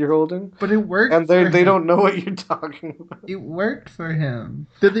Jr. you're holding? But it worked. And they don't know what you're talking about. It worked for him.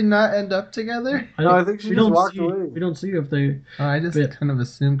 Did they not end up together? I think she just walked away. We don't see if they... I just kind of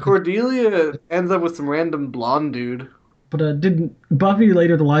assumed. Cordelia ends up with some random blonde dude. But did Buffy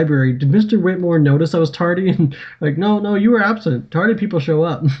later at the library, did Mr. Whitmore notice I was tardy? And like, no, you were absent. Tardy people show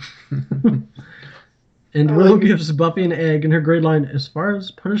up. And Willow gives Buffy an egg, and her great line, as far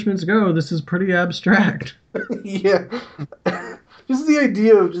as punishments go, this is pretty abstract. Yeah. Just the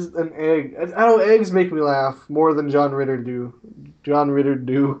idea of just an egg. I don't know, eggs make me laugh more than John Ritter do.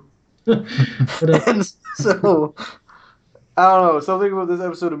 But, and so, I don't know, something about this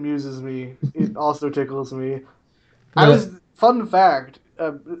episode amuses me. It also tickles me. Fun fact,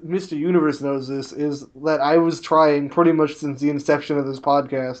 Mr. Universe knows this, is that I was trying pretty much since the inception of this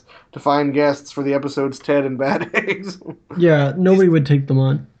podcast to find guests for the episodes Ted and Bad Eggs. Yeah, nobody would take them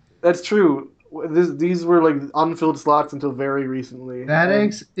on. That's true. These were like unfilled slots until very recently. Bad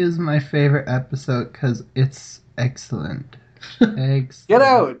Eggs is my favorite episode because it's excellent. Eggs. Get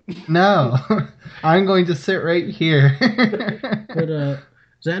out! No, I'm going to sit right here. But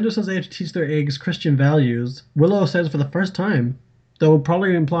Xander says they have to teach their eggs Christian values. Willow says for the first time, though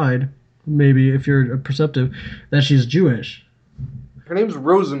probably implied, maybe if you're perceptive, that she's Jewish. Her name's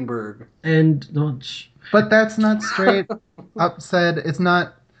Rosenberg. But that's not straight up said. It's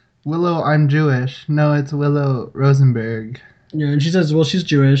not Willow, I'm Jewish. No, it's Willow Rosenberg. Yeah, and she says, well, she's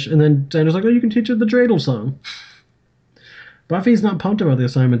Jewish. And then Xander's like, oh, you can teach her the dreidel song. Buffy's not pumped about the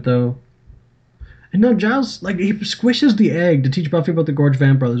assignment, though. And now Giles, he squishes the egg to teach Buffy about the Gorge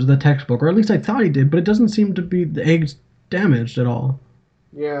Vamp Brothers, the textbook, or at least I thought he did, but it doesn't seem to be the egg's damaged at all.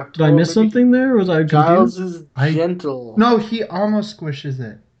 Yeah. Did I miss something there? Or was I confused? Giles is gentle. No, he almost squishes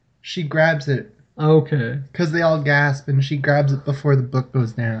it. She grabs it. Okay. Because they all gasp, and she grabs it before the book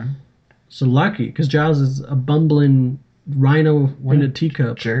goes down. So lucky, because Giles is a bumbling rhino in a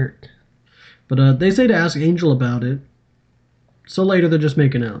teacup. Jerk. But they say to ask Angel about it. So later they're just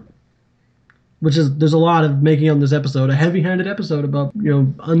making out. There's a lot of making out in this episode. A heavy-handed episode about,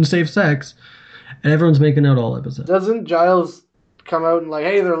 unsafe sex. And everyone's making out all episode. Doesn't Giles come out and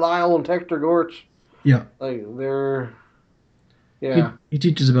hey, they're Lyle and Hector Gorch? Yeah. They're... Yeah. He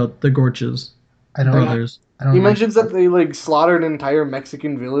teaches about the Gorches. Brothers. He mentions that they, slaughtered an entire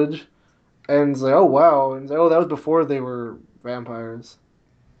Mexican village. And it's like, oh, wow. And it's like, oh, that was before they were vampires.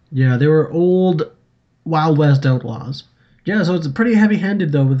 Yeah, they were old Wild West outlaws. Yeah, so it's pretty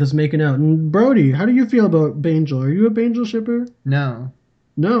heavy-handed, though, with this making out. And Brody, how do you feel about Bangel? Are you a Bangel shipper? No.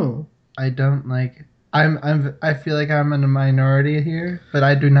 No. I don't like... I feel like I'm in a minority here, but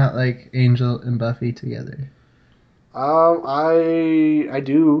I do not like Angel and Buffy together. I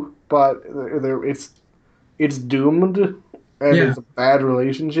do, but it's doomed, and Yeah. it's a bad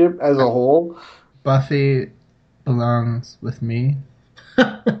relationship as a whole. Buffy belongs with me.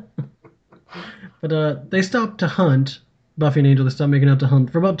 But they stop to hunt. Buffy and Angel, they stop making out to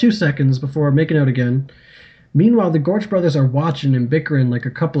hunt for about 2 seconds before making out again. Meanwhile, the Gorch brothers are watching and bickering like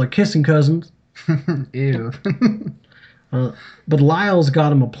a couple of kissing cousins. Ew. But Lyle's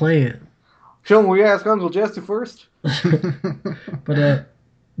got him a plan. Show him we ask Uncle Jesse first. But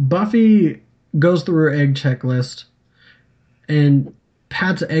Buffy goes through her egg checklist and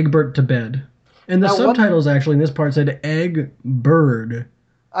pats Egbert to bed. And the Now, subtitles actually in this part said egg bird.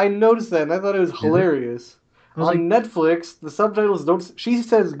 I noticed that, and I thought it was hilarious. I was On Netflix, the subtitles don't. She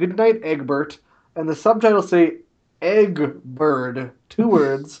says "Goodnight, Egbert," and the subtitles say "Egg Bird." 2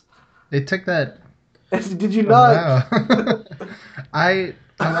 words. They took that. Did you not? Wow. I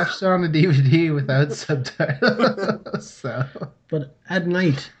watched it on a DVD without subtitles. So. But at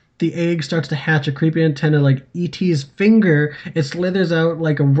night, the egg starts to hatch a creepy antenna like E.T.'s finger. It slithers out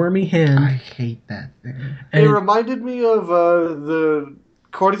like a wormy hand. I hate that thing. It reminded me of the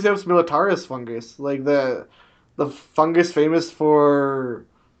Cordyceps militaris fungus, like the fungus famous for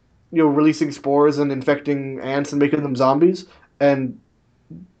releasing spores and infecting ants and making them zombies, and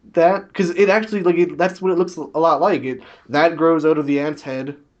that because it actually that's what it looks a lot like. That grows out of the ant's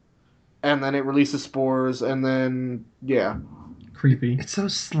head, and then it releases spores, and then creepy. It's so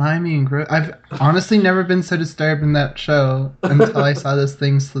slimy and gross. I've honestly never been so disturbed in that show until I saw this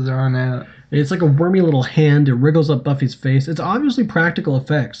thing slither on out. It's like a wormy little hand. It wriggles up Buffy's face. It's obviously practical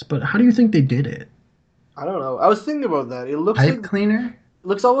effects, but how do you think they did it? I don't know. I was thinking about that. It looks Pipe cleaner? It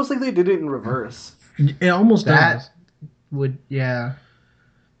looks almost like they did it in reverse. It almost does. Yeah.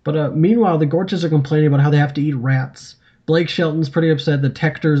 But meanwhile, the Gorches are complaining about how they have to eat rats. Blake Shelton's pretty upset that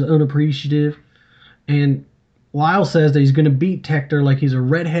Tector's unappreciative. And Lyle says that he's going to beat Tector like he's a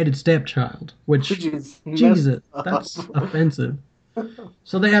redheaded stepchild. Which, Jesus, that's offensive.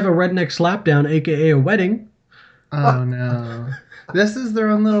 So they have a redneck slapdown, a.k.a. a wedding. Oh, no. This is their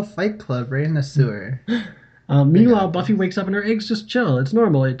own little fight club right in the sewer. Meanwhile, Buffy wakes up and her eggs just chill. It's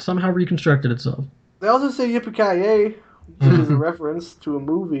normal. It somehow reconstructed itself. They also say yippee-ki-yay, which is a reference to a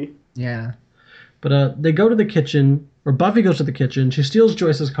movie. Yeah. But they go to the kitchen, or Buffy goes to the kitchen. She steals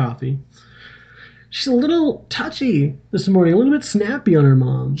Joyce's coffee. She's a little touchy this morning, a little bit snappy on her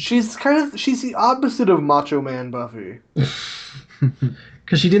mom. She's the opposite of Macho Man Buffy.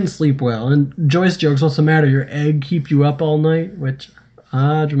 Because she didn't sleep well. And Joyce jokes, what's the matter? Your egg keep you up all night? Which,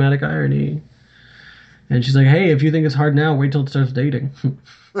 dramatic irony. And she's like, hey, if you think it's hard now, wait till it starts dating.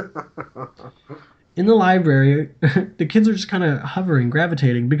 In the library, the kids are just kind of hovering,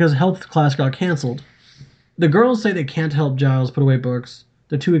 gravitating, because health class got canceled. The girls say they can't help Giles put away books.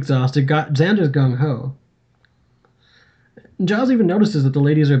 They're too exhausted. Xander's gung-ho. Giles even notices that the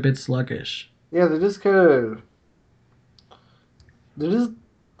ladies are a bit sluggish. Yeah, they're just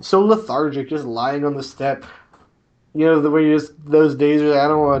so lethargic, just lying on the step. The way those days where I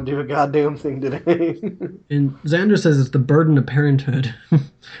don't want to do a goddamn thing today. And Xander says it's the burden of parenthood.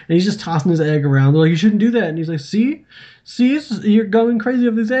 And he's just tossing his egg around. They're like, you shouldn't do that. And he's like, see, you're going crazy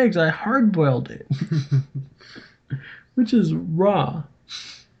over these eggs. I hard-boiled it. Which is raw.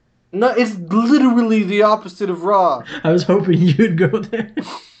 No, it's literally the opposite of raw. I was hoping you'd go there.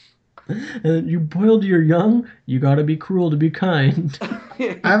 And you boiled your young, you gotta be cruel to be kind.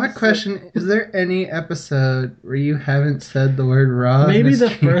 I have a question. Is there any episode where you haven't said the word raw? Maybe the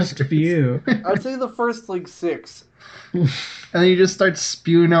first few. I'd say the first 6. And then you just start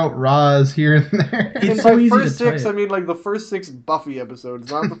spewing out raws here and there. It's so easy first to 6, type. I mean the first 6 Buffy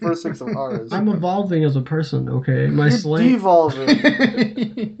episodes, not the first 6 of ours. I'm evolving as a person, okay? My You're slang.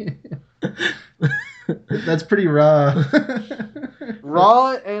 devolving. That's pretty raw.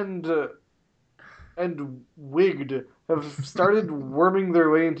 Raw and wigged have started worming their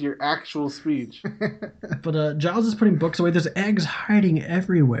way into your actual speech. But Giles is putting books away. There's eggs hiding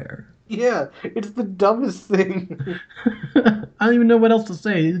everywhere. Yeah, it's the dumbest thing. I don't even know what else to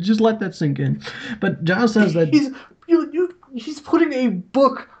say. Just let that sink in. But Giles says that he's putting a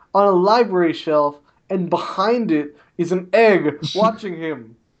book on a library shelf, and behind it is an egg watching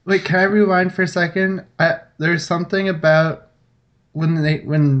him. Wait, can I rewind for a second? There's something about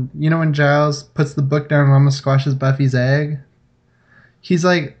when Giles puts the book down and almost squashes Buffy's egg. He's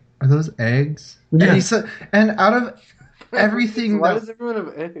like, "Are those eggs?" Yeah. And out of everything, why does everyone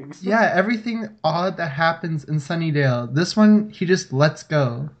have eggs? Yeah, everything odd that happens in Sunnydale, this one he just lets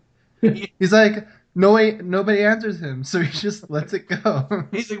go. He's like, no way, nobody answers him, so he just lets it go.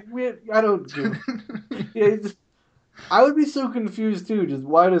 He's like, I don't do it. Yeah, I would be so confused too. Just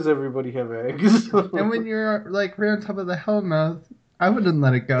why does everybody have eggs? And when you're like right on top of the Hellmouth, I wouldn't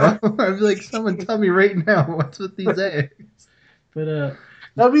let it go. I'd be like, someone tell me right now what's with these eggs. But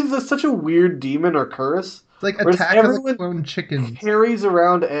that means there's such a weird demon or curse. It's like Whereas Attack of the everyone Clone Chickens. carries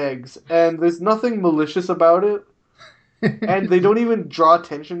around eggs, and there's nothing malicious about it, and they don't even draw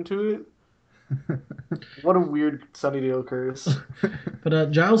attention to it. What a weird Sunnydale curse.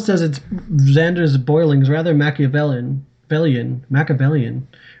 But Giles says it's Xander's boiling's rather Machiavellian,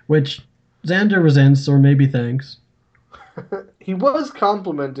 which Xander resents or maybe thanks. He was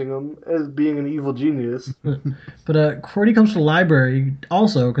complimenting him as being an evil genius. But Cordy comes to the library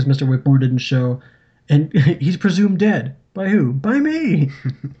also because Mr. Whitmore didn't show, and he's presumed dead. By who? By me.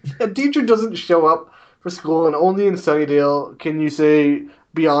 A teacher doesn't show up for school, and only in Sunnydale can you say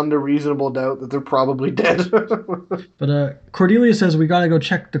beyond a reasonable doubt that they're probably dead. But Cordelia says we gotta go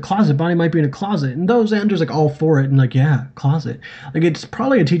check the closet. Bonnie might be in a closet, and though Xander's like all for it and like, yeah, closet. Like it's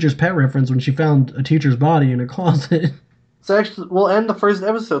probably a teacher's pet reference when she found a teacher's body in a closet. So actually, we'll end the first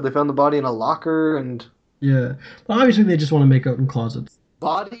episode. They found the body in a locker, and yeah, well, obviously they just want to make out in closets.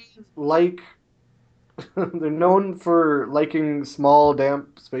 Bodies like they're known for liking small,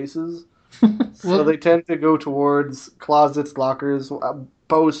 damp spaces, so they tend to go towards closets, lockers,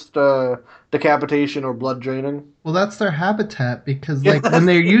 post decapitation or blood draining. Well, that's their habitat because, like, when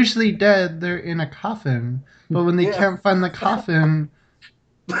they're usually dead, they're in a coffin. But when they can't find the coffin,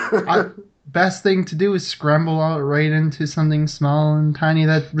 best thing to do is scramble out right into something small and tiny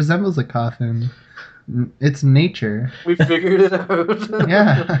that resembles a coffin. It's nature. We figured it out.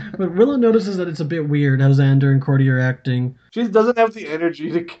 Yeah. But Willa notices that it's a bit weird how Xander and Cordy are acting. She doesn't have the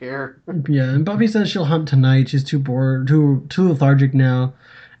energy to care. Yeah, and Buffy says she'll hunt tonight. She's too bored, too lethargic now.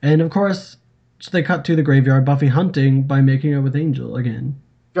 And of course, so they cut to the graveyard, Buffy hunting by making out with Angel again.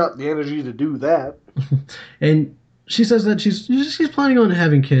 Got the energy to do that. And she says that she's planning on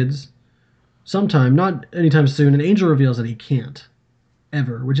having kids sometime, not anytime soon, and Angel reveals that he can't.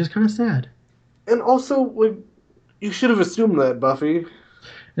 Ever, which is kind of sad. And also, like, you should have assumed that, Buffy.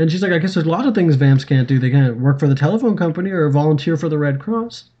 And she's like, I guess there's a lot of things vamps can't do. They can't work for the telephone company or volunteer for the Red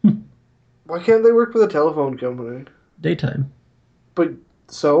Cross. Why can't they work for the telephone company? Daytime. But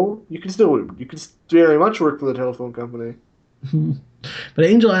so you can very much work for the telephone company. But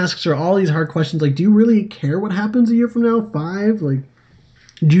Angel asks her all these hard questions, like, do you really care what happens a year from now? 5? Like,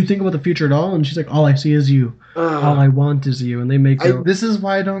 do you think about the future at all? And she's like, all I see is you. All I want is you. And they make out. This is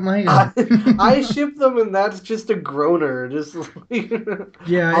why I don't like it. I ship them, and that's just a groaner. Just like,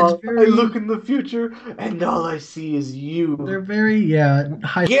 yeah, it's very... I look in the future, and all I see is you. They're very,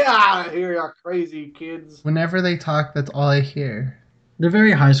 high... Get out of here, you crazy kids. Whenever they talk, that's all I hear. They're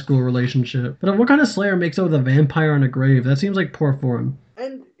very high school relationship. But what kind of Slayer makes out with a vampire on a grave? That seems like poor form.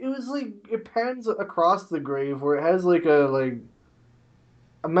 And it was like, it pans across the grave where it has like a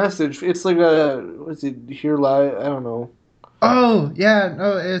message. It's like what's it, Here Lie? I don't know. Oh, yeah,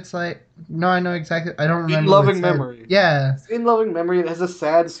 no, it's like, no, I know exactly, I don't remember. In Loving Memory. Yeah. It's In Loving Memory, it has a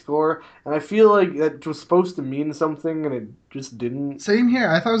sad score, and I feel like that was supposed to mean something, and it just didn't. Same here,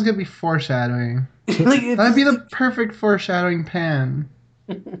 I thought it was going to be foreshadowing. Like, that'd be the perfect foreshadowing pan.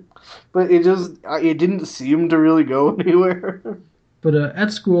 But it didn't seem to really go anywhere. But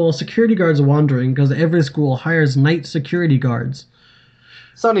at school, security guards are wandering because every school hires night security guards.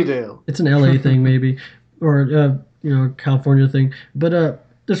 Sunnydale. It's an LA thing, maybe, or California thing. But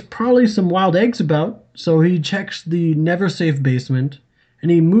there's probably some wild eggs about, so he checks the never safe basement,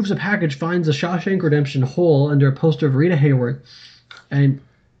 and he moves a package, finds a Shawshank Redemption hole under a poster of Rita Hayworth, and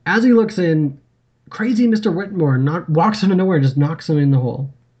as he looks in, crazy Mr. Whitmore walks out of nowhere and just knocks him in the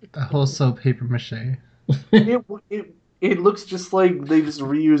hole. The whole so paper mache. It looks just like they just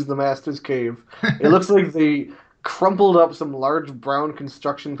reused the Master's Cave. It looks like they crumpled up some large brown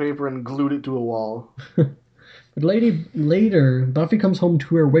construction paper and glued it to a wall. But later, Buffy comes home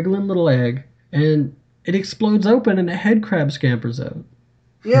to her wiggling little egg, and it explodes open and a head crab scampers out.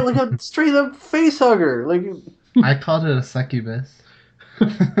 Yeah, like a straight up face hugger. Like I called it a succubus.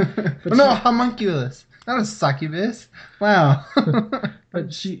 No, homunculus. Not a succubus. Wow.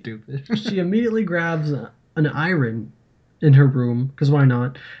 But stupid. She immediately grabs an iron in her room, because why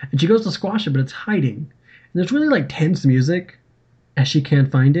not? And she goes to squash it, but it's hiding. And there's really like tense music as she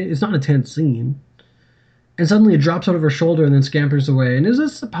can't find it. It's not a tense scene. And suddenly it drops out of her shoulder and then scampers away. And is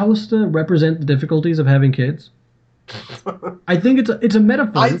this supposed to represent the difficulties of having kids? I think it's a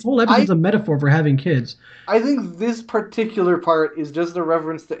metaphor. This whole episode's a metaphor for having kids. I think this particular part is just a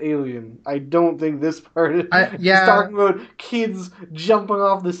reference to Alien. I don't think this part is talking about kids jumping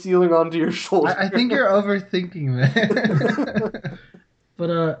off the ceiling onto your shoulder. I think you're overthinking it.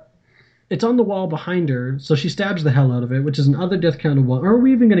 But It's on the wall behind her, so she stabs the hell out of it, which is another death count of 1. Or are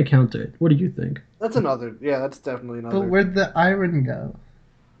we even going to count it? What do you think? That's another. Yeah, that's definitely another. But where'd the iron go?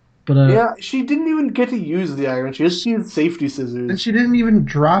 But yeah, she didn't even get to use the iron. She just used safety scissors. And she didn't even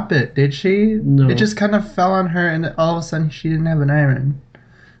drop it, did she? No. It just kind of fell on her, and all of a sudden she didn't have an iron.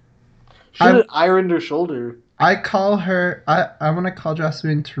 She had ironed her shoulder. I call her. I want to call Joss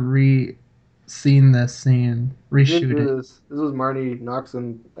Whedon to reshoot it. This was Marnie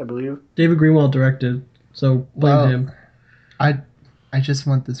Noxon, I believe. David Greenwald directed, so blame him. I just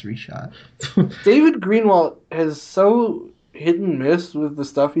want this reshot. David Greenwald has so hit and miss with the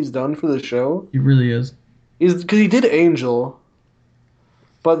stuff he's done for the show. He really is. Because he did Angel,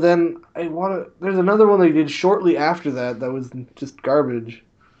 but then there's another one that he did shortly after that was just garbage.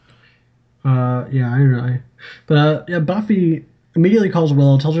 Yeah, I know. But Buffy immediately calls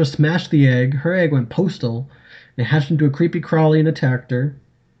Willow, tells her to smash the egg. Her egg went postal. It hatched into a creepy crawly and attacked her.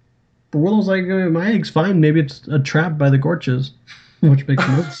 But Willow's like, my egg's fine. Maybe it's a trap by the Gorches, which makes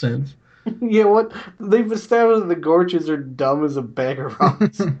no sense. Yeah, what? They've established that the Gorches are dumb as a bag of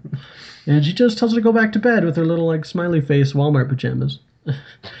rocks. And she just tells her to go back to bed with her little, like, smiley face Walmart pajamas.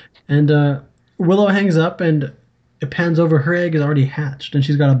 And Willow hangs up, and it pans over. Her egg is already hatched, and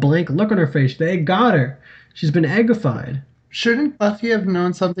she's got a blank look on her face. The egg got her. She's been eggified. Shouldn't Buffy have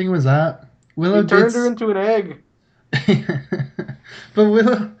known something was up? Willow turned her into an egg.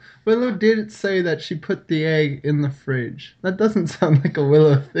 But Willow did say that she put the egg in the fridge. That doesn't sound like a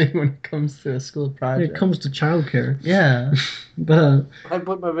Willow thing when it comes to a school project. It comes to childcare. Yeah. But I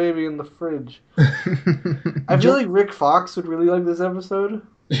put my baby in the fridge. I feel like Rick Fox would really like this episode.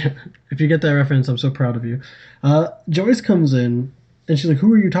 If you get that reference, I'm so proud of you. Joyce comes in, and she's like,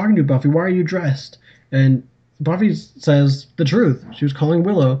 who are you talking to, Buffy? Why are you dressed? And Buffy says the truth. She was calling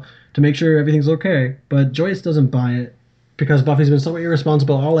Willow to make sure everything's okay. But Joyce doesn't buy it, because Buffy's been so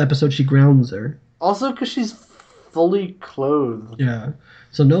irresponsible all episode she grounds her. Also because she's fully clothed. Yeah.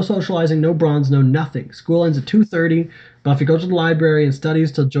 So no socializing, no bronze, no nothing. School ends at 2:30. Buffy goes to the library and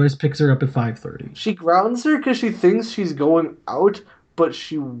studies till Joyce picks her up at 5:30. She grounds her because she thinks she's going out, but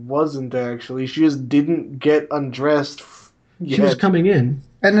she wasn't actually. She just didn't get undressed yet. She was coming in.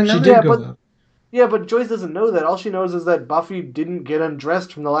 And another, she did go out. Yeah, but Joyce doesn't know that. All she knows is that Buffy didn't get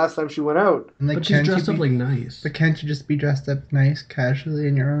undressed from the last time she went out. But she's dressed up like nice. But can't you just be dressed up nice, casually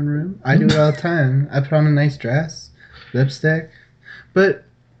in your own room? I do it all the time. I put on a nice dress, lipstick. But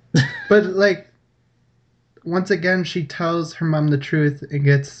like, once again, she tells her mom the truth and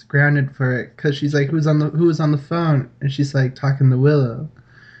gets grounded for it. Because she's like, who was on the phone? And she's like, talking to Willow.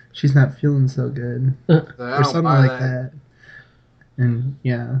 She's not feeling so good. Or something like that. And,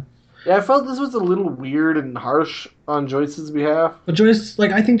 yeah. Yeah, I felt this was a little weird and harsh on Joyce's behalf. But Joyce,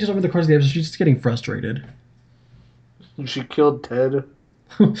 like, I think just over the course of the episode, she's just getting frustrated. She killed Ted.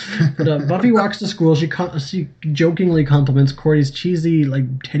 But Buffy walks to school. She jokingly compliments Cordy's cheesy, like,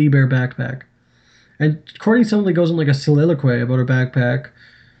 teddy bear backpack. And Cordy suddenly goes on, like, a soliloquy about her backpack.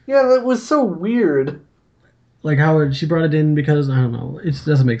 Yeah, that was so weird. Like, how she brought it in because, I don't know, it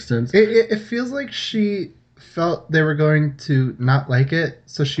doesn't make sense. It feels like she felt they were going to not like it,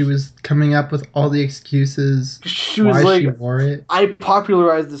 so she was coming up with all the excuses she was like, she wore it. I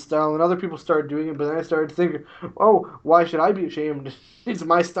popularized this style, and other people started doing it, but then I started thinking, oh, why should I be ashamed? It's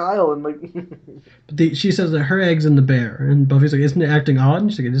my style, and like... She says that her egg's in the bear, and Buffy's like, isn't it acting odd?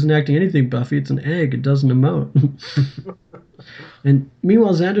 And she's like, it isn't acting anything, Buffy, it's an egg, it doesn't emote. And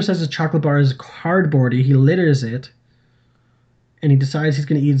meanwhile, Xander says his chocolate bar is cardboardy, he litters it, and he decides he's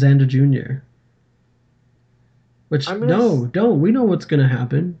going to eat Xander Jr. Which, no, don't. We know what's going to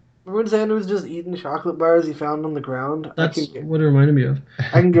happen. Remember when Xander was just eating chocolate bars he found on the ground? That's what it reminded me of.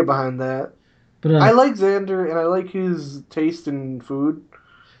 I can get behind that. But I like Xander, and I like his taste in food.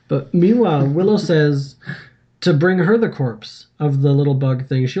 But meanwhile, Willow says to bring her the corpse of the little bug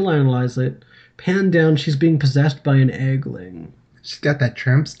thing. She'll analyze it. Pan down, she's being possessed by an eggling. She's got that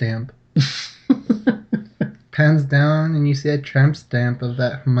tramp stamp. Pans down, and you see a tramp stamp of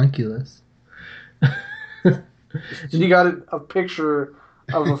that homunculus. She got a picture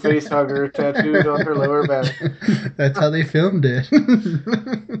of a face hugger tattooed on her lower back. That's how they filmed it.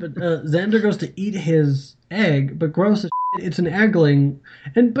 But Xander goes to eat his egg, but gross as shit, it's an eggling.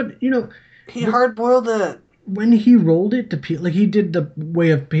 But, you know... He hard-boiled it. When he rolled it to peel... Like, he did the way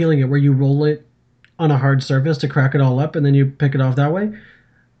of peeling it, where you roll it on a hard surface to crack it all up, and then you pick it off that way.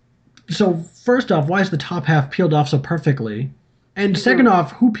 So, first off, why is the top half peeled off so perfectly? And second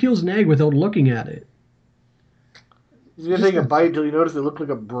off, who peels an egg without looking at it? He's gonna take a bite till you notice it looked like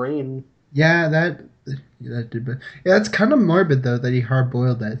a brain. Yeah, that did. Yeah, that's kind of morbid though that he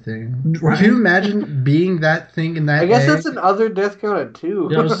hard-boiled that thing. Right? Can you imagine being that thing in that? I guess egg? that's another death count at 2.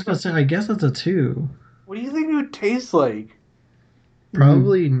 Yeah, I was just gonna say. I guess that's a 2. What do you think it would taste like?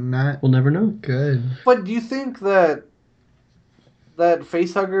 Probably not. We'll never know. Good. But do you think that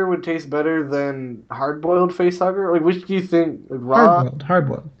facehugger would taste better than hard-boiled facehugger? Like, which do you think? Like, raw?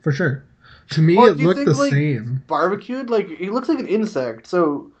 Hard-boiled, for sure. To me, Or it do you looked think, the like, same. Barbecued? Like, it looks like an insect.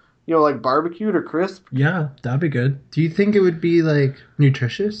 So, like barbecued or crisp? Yeah, that'd be good. Do you think it would be like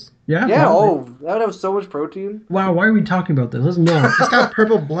nutritious? Yeah. Yeah. Probably. That would have so much protein. Wow, why are we talking about this? Let's know. It's got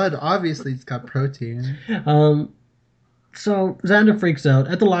purple blood. Obviously, it's got protein. So Xander freaks out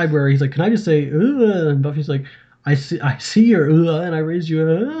at the library. He's like, "Can I just say?" And Buffy's like, "I see your and I raised you."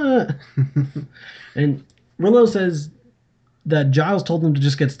 And Willow says that Giles told them to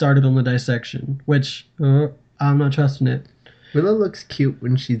just get started on the dissection, which I'm not trusting it. Willow looks cute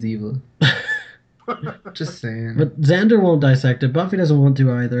when she's evil. Just saying. But Xander won't dissect it. Buffy doesn't want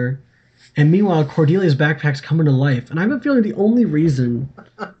to either. And meanwhile, Cordelia's backpack's coming to life. And I have a feeling the only reason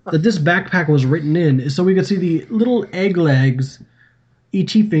that this backpack was written in is so we could see the little egg legs,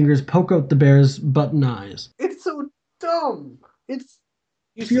 itchy fingers poke out the bear's button eyes. It's so dumb.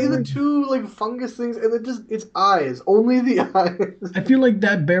 You see the two like fungus things, and it's eyes. Only the eyes. I feel like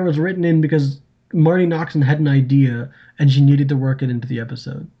that bear was written in because Marty Noxon had an idea, and she needed to work it into the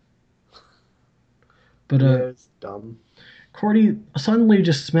episode. But it's dumb. Cordy suddenly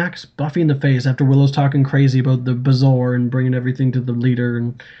just smacks Buffy in the face after Willow's talking crazy about the bazaar and bringing everything to the leader,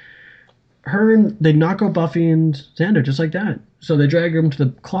 and they knock out Buffy and Xander just like that. So they drag him to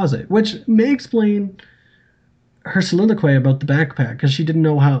the closet, which may explain her soliloquy about the backpack, because she didn't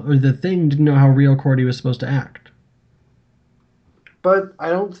know how, or the thing didn't know how real Cordy was supposed to act. But I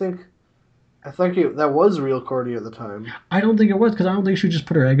think that was real Cordy at the time. I don't think it was, because I don't think she would just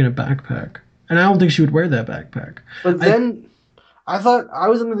put her egg in a backpack. And I don't think she would wear that backpack. But then I thought I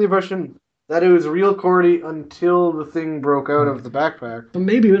was under the impression that it was real Cordy until the thing broke out of the backpack. But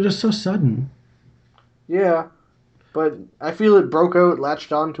maybe it was just so sudden. Yeah, but I feel it broke out,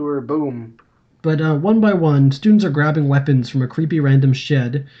 latched onto her, boom. But one by one, students are grabbing weapons from a creepy random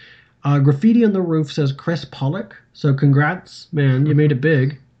shed. Graffiti on the roof says Chris Pollock. So congrats, man, you made it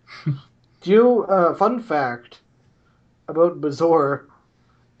big. Fun fact about Bazaar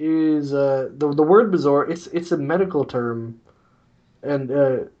is the word Bazaar. It's a medical term,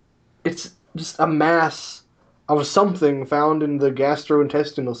 and it's just a mass of something found in the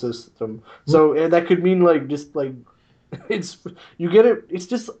gastrointestinal system. So that could mean it's you get it.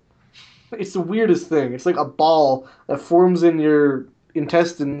 It's the weirdest thing. It's like a ball that forms in your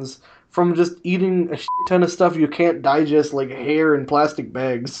intestines from just eating a shit ton of stuff you can't digest, like hair in plastic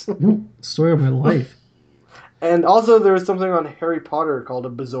bags. Story of my life. And also there was something on Harry Potter called a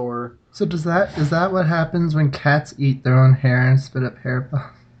bazaar. So is that what happens when cats eat their own hair and spit up hair balls?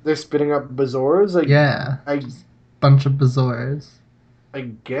 They're spitting up bazaars? Yeah. Bunch of bazaars. I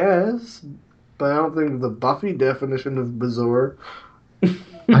guess. But I don't think the Buffy definition of bazaar.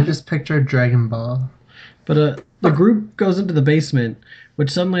 I just pictured Dragon Ball. But the group goes into the basement,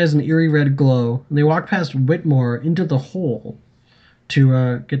 which suddenly has an eerie red glow, and they walk past Whitmore into the hole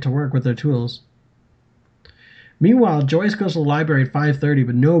to get to work with their tools. Meanwhile, Joyce goes to the library at 5:30,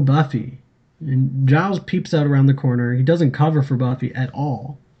 but no Buffy. And Giles peeps out around the corner. He doesn't cover for Buffy at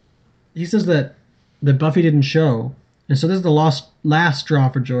all. He says that Buffy didn't show, and so this is the last straw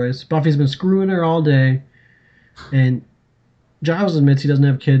for Joyce. Buffy's been screwing her all day, and Giles admits he doesn't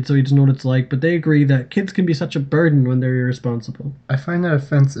have kids, so he doesn't know what it's like, but they agree that kids can be such a burden when they're irresponsible. I find that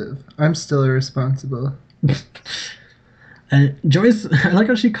offensive. I'm still irresponsible. And Joyce, I like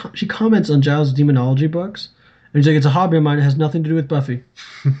how she comments on Giles' demonology books. And she's like, it's a hobby of mine, it has nothing to do with Buffy.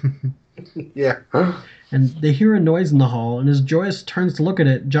 Yeah. And they hear a noise in the hall, and as Joyce turns to look at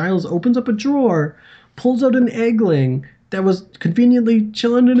it, Giles opens up a drawer, pulls out an eggling that was conveniently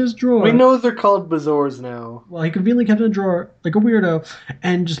chilling in his drawer. We know they're called bazaars now. Well, he conveniently kept it in a drawer, like a weirdo,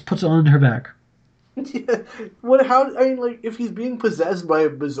 and just puts it on her back. Yeah. If he's being possessed by a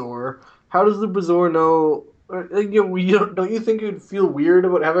bazaar, how does the bazaar know? Don't you think it'd feel weird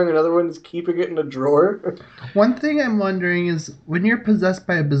about having another one just keeping it in a drawer? One thing I'm wondering is, when you're possessed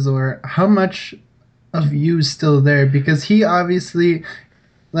by a bazaar, how much of you's still there? Because he obviously,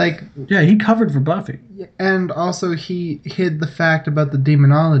 yeah, he covered for Buffy. And also he hid the fact about the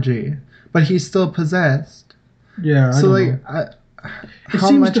demonology, but he's still possessed. Yeah, so it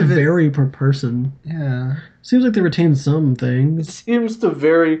seems to vary per person. Yeah. Seems like they retain some things. It seems to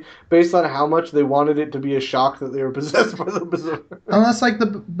vary based on how much they wanted it to be a shock that they were possessed by the bazaar. Unless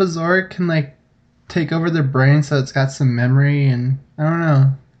the bazaar can take over their brain, so it's got some memory, and I don't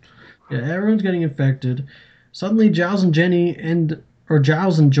know. Yeah, everyone's getting infected. Suddenly, Giles and Jenny or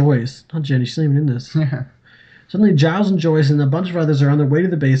Giles and Joyce, not Jenny, she's not even in this. Yeah. Suddenly, Giles and Joyce and a bunch of others are on their way to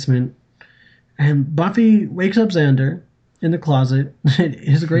the basement, and Buffy wakes up Xander in the closet.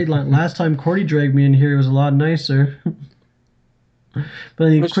 His great line, last time Cordy dragged me in here, it was a lot nicer. But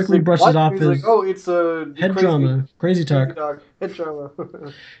then he quickly brushes it off as oh, it's a head drama, crazy talk. Head drama.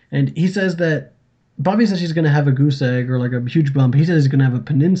 And he says that Buffy says she's going to have a goose egg or like a huge bump. He says he's going to have a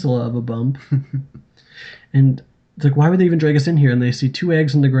peninsula of a bump. And it's like, why would they even drag us in here? And they see 2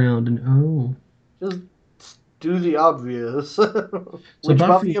 eggs on the ground, and just do the obvious, which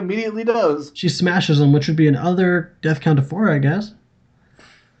Buffy immediately does. She smashes them, which would be another death count of 4, I guess.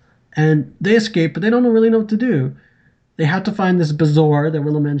 And they escape, but they don't really know what to do. They have to find this Bazaar that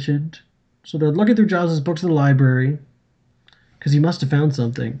Willow mentioned. So they're looking through Giles' books in the library, because he must have found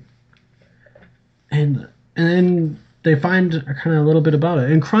something. And then they find kind of a little bit about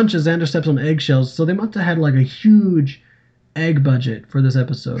it. And Crunch, as Xander steps on eggshells, so they must have had like a huge egg budget for this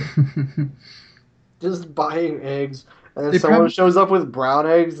episode. Just buying eggs, and then someone shows up with brown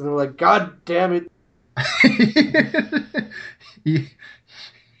eggs, and they're like, God damn it.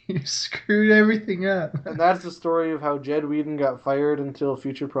 You screwed everything up. And that's the story of how Jed Whedon got fired until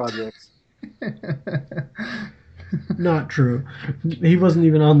future projects. Not true. He wasn't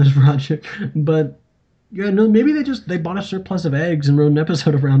even on this project. But yeah, no, maybe they bought a surplus of eggs and wrote an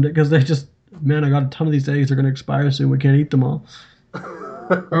episode around it because they just, man, I got a ton of these eggs. They're going to expire soon. We can't eat them all.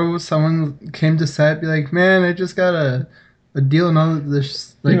 Or someone came to set, be like, man, I just got a deal on all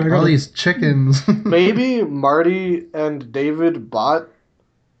this, like all these chickens. Maybe Marty and David bought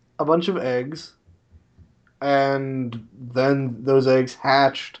a bunch of eggs, and then those eggs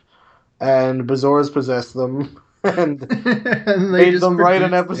hatched, and Bazaars possessed them, and made them write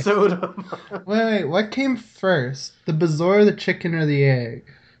an episode of... Wait, what came first? The Bazaar, the chicken, or the egg?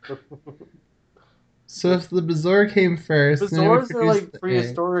 So if the Bazaar came first... Bazaars are like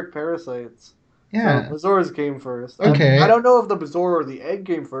prehistoric parasites. Yeah. So Bazaars came first. Okay. I don't know if the Bazaar or the egg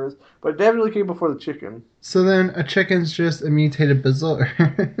came first, but it definitely came before the chicken. So then a chicken's just a mutated Bazaar.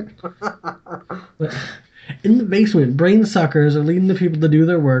 In the basement, brain suckers are leading the people to do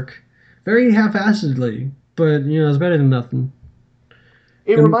their work very half-assedly, but, it's better than nothing.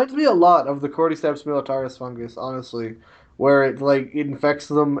 It reminds me a lot of the Cordyceps militaris fungus, honestly, where it infects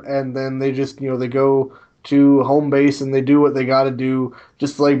them, and then they just, they go to home base and they do what they gotta do,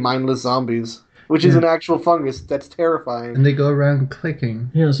 just like mindless zombies. Which is an actual fungus that's terrifying. And they go around clicking.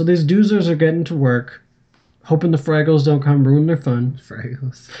 Yeah, so these doozers are getting to work, hoping the Fraggles don't come ruin their fun.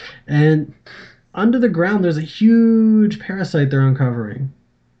 Fraggles. And under the ground, there's a huge parasite they're uncovering.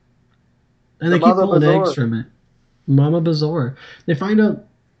 And they keep pulling eggs from it. Mama Bazaar. They find out...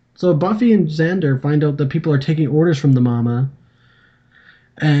 So Buffy and Xander find out that people are taking orders from the Mama.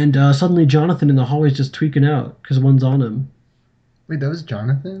 And suddenly Jonathan in the hallway is just tweaking out because one's on him. Wait, that was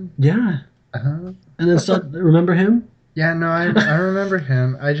Jonathan? Yeah. Uh-huh. And then remember him? Yeah, no, I remember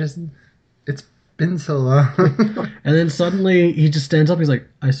him. It's been so long. And then suddenly he just stands up. He's like,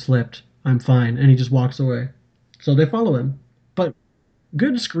 I slipped. I'm fine. And he just walks away. So they follow him. But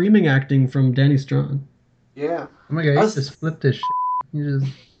good screaming acting from Danny Strong. Yeah. Oh my god, he just flipped his shit. He just...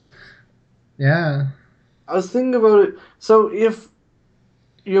 Yeah. I was thinking about it. So if,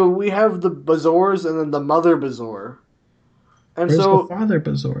 we have the Bazaars and then the Mother Bazaar. And Where's so... the Father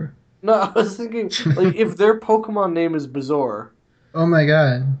Bazaar? No, I was thinking, if their Pokemon name is Bazaar... Oh my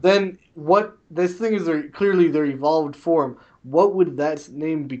god. Then this thing is clearly their evolved form. What would that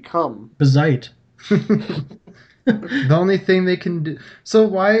name become? Bazite. The only thing they can do... So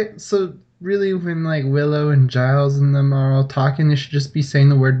really when Willow and Giles and them are all talking, they should just be saying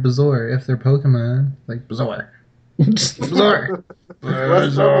the word Bazaar if they're Pokemon. Like, Bazaar. Bazaar.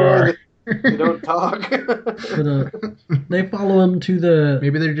 Bazaar. They don't talk. They follow him to the...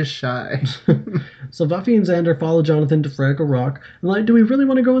 Maybe they're just shy. So Buffy and Xander follow Jonathan to Fraggle Rock. And do we really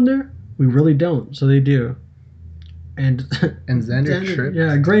want to go in there? We really don't. So they do. And Xander trips.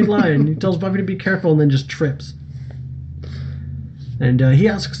 Yeah, great line. He tells Buffy to be careful and then just trips. And he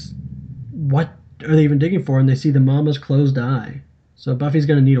asks, what are they even digging for? And they see the Mama's closed eye. So Buffy's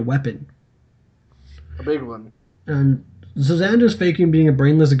going to need a weapon. A big one. And so Xander's faking being a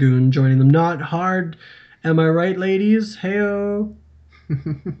brainless goon, joining them. Not hard. Am I right, ladies? Heyo.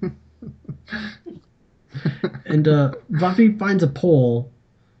 And Buffy finds a pole,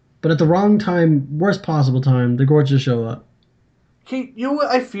 but at the wrong time, worst possible time, the Gorches show up. Okay, you know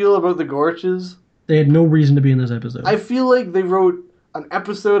what I feel about the Gorches? They had no reason to be in this episode. I feel like they wrote an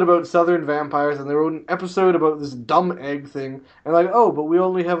episode about southern vampires, and they wrote an episode about this dumb egg thing, and but we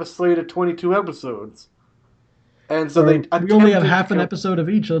only have a slate of 22 episodes. And so we only have attempted half an to- episode of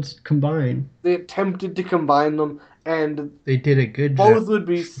each. Let's combine. They attempted to combine them, and They did a good both job. would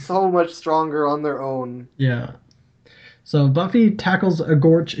be so much stronger on their own. Yeah. So Buffy tackles a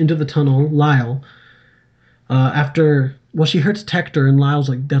Gorch into the tunnel, Lyle. She hurts Tector, and Lyle's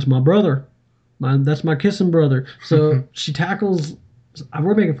like, "That's my brother. That's my kissing brother." So she tackles.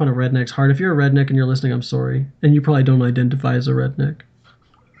 We're making fun of rednecks hard. If you're a redneck and you're listening, I'm sorry. And you probably don't identify as a redneck.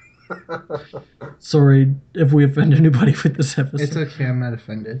 Sorry if we offend anybody with this episode. It's okay, I'm not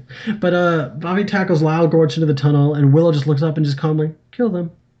offended. But Buffy tackles Lyle Gorch into the tunnel, and Willow just looks up and just calmly, "Kill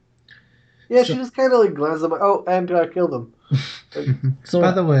them." Yeah, she just kind of like glances up, like, oh, and kill them. So,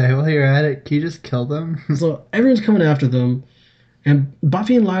 By the way, while you're at it, can you just kill them? so everyone's coming after them, and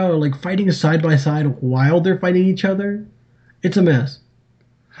Buffy and Lyle are like fighting side by side while they're fighting each other. It's a mess.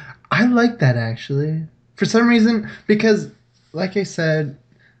 I like that actually. For some reason, because like I said,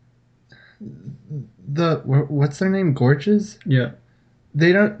 what's their name? Gorges? Yeah.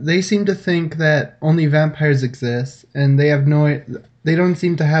 They seem to think that only vampires exist, and they don't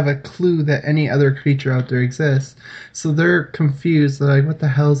seem to have a clue that any other creature out there exists. So they're confused. They're like, what the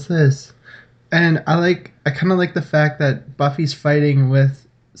hell is this? And I kind of like the fact that Buffy's fighting with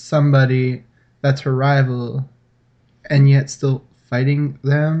somebody that's her rival, and yet still fighting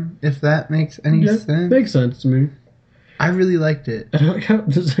them, if that makes any sense. Makes sense to me. I really liked it. I like how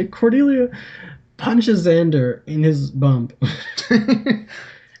there's like Cordelia punches Xander in his bump.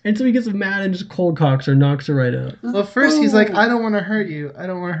 And so he gets mad and just cold cocks her, knocks her right out. Well, first he's like, I don't want to hurt you. I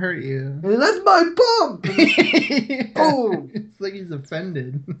don't want to hurt you. That's my bump! Boom! It's like he's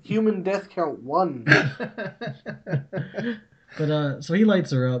offended. Human death count 1. But so he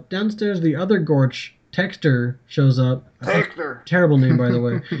lights her up. Downstairs, the other Gorch, Texter, shows up. Texter! Terrible name, by the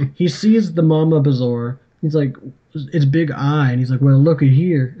way. He sees the Mama Bazaar. He's like, its big eye. And he's like, well, looky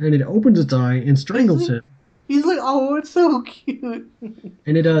here. And it opens its eye and strangles him. He's like, oh, it's so cute.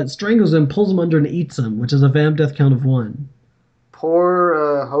 And it strangles him, pulls him under, and eats him, which is a vamp death count of 1.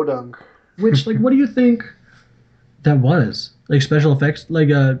 Poor Hodunk. Which, like, what do you think that was? Like, special effects? Like,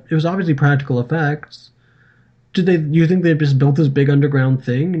 it was obviously practical effects. Do you think they just built this big underground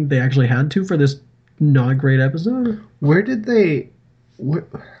thing and they actually had to for this not great episode?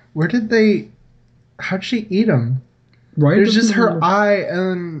 How'd she eat him? Right? There's just her eye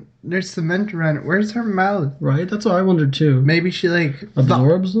and there's cement around it. Where's her mouth? Right? That's what I wondered too. Maybe she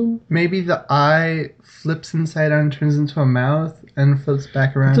absorbs them? Maybe the eye flips inside out and turns into a mouth and flips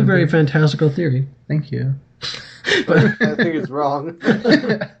back around. That's a very fantastical theory. Thank you. I think it's wrong.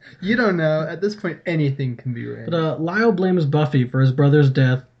 You don't know. At this point, anything can be right. But Lyle blames Buffy for his brother's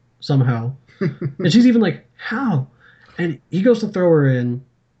death somehow. And she's even like, how? And he goes to throw her in.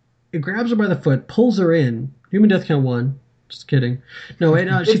 It grabs her by the foot, pulls her in. Human death count 1. Just kidding. No,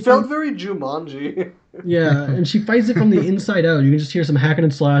 it felt very Jumanji. Yeah, and she fights it from the inside out. You can just hear some hacking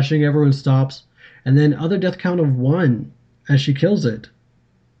and slashing. Everyone stops. And then other death count of 1 as she kills it.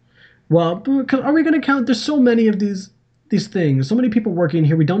 Well, are we going to count? There's so many of these things. So many people working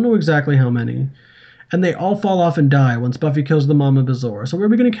here. We don't know exactly how many. And they all fall off and die once Buffy kills the Mama Bazaar. So are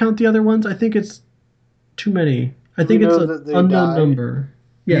we going to count the other ones? I think it's too many. I think it's an unknown number.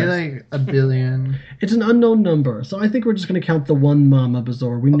 Yeah, like a billion. It's an unknown number. So I think we're just going to count the one Mama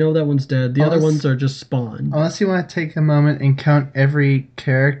Bazaar. We know that one's dead. The other ones are just spawn. Unless you want to take a moment and count every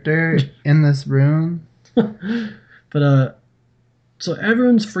character in this room. But, so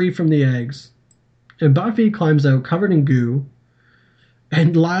everyone's free from the eggs. And Buffy climbs out covered in goo.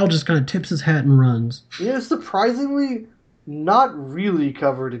 And Lyle just kind of tips his hat and runs. Yeah, surprisingly not really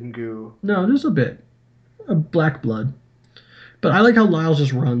covered in goo. No, just a bit. Black blood. But I like how Lyle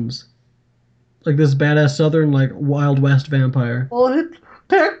just runs. Like this badass southern, like, Wild West vampire. Well,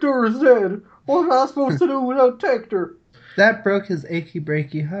 Tector is dead. What am I supposed to do without Tector? That broke his achy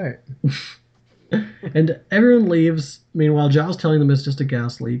breaky heart. And everyone leaves. Meanwhile, Giles telling them it's just a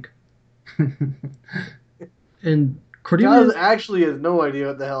gas leak. And Cordelia Giles actually has no idea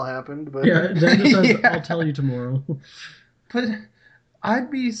what the hell happened. But yeah, Xander says, I'll tell you tomorrow. But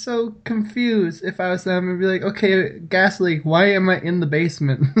I'd be so confused if I was them and be like, okay, gas leak, why am I in the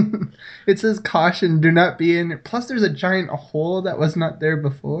basement? It says caution, do not be in. Plus there's a giant hole that was not there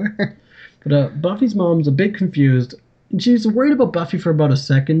before. But Buffy's mom's a bit confused. And she's worried about Buffy for about a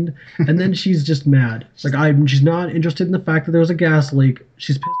second, and then she's just mad. Like, she's not interested in the fact that there was a gas leak.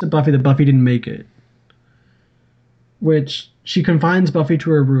 She's pissed at Buffy that Buffy didn't make it. Which she confines Buffy to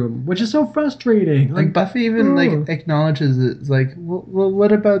her room, which is so frustrating. Like Buffy even acknowledges it. It's like, well,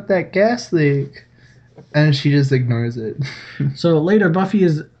 what about that gas leak? And she just ignores it. So later, Buffy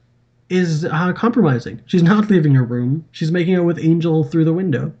is compromising. She's not leaving her room. She's making out with Angel through the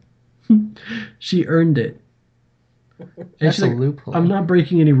window. She earned it. And That's she's a like, loophole. I'm not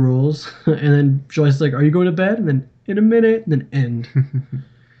breaking any rules. And then Joyce is like, are you going to bed? And then in a minute, and then end.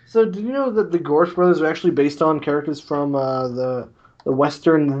 So, did you know that the Gorsh brothers are actually based on characters from the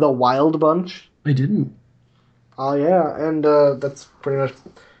Western The Wild Bunch? I didn't. Oh, yeah, and that's pretty much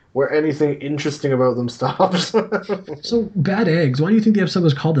where anything interesting about them stops. So, Bad Eggs. Why do you think the episode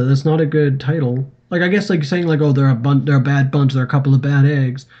was called that? That's not a good title. Like, I guess, like, saying, like, oh, they're a bad bunch, they're a couple of bad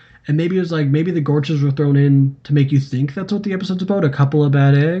eggs. And maybe it was like, maybe the Gorches were thrown in to make you think that's what the episode's about, a couple of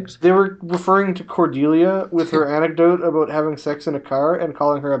bad eggs. They were referring to Cordelia with her anecdote about having sex in a car and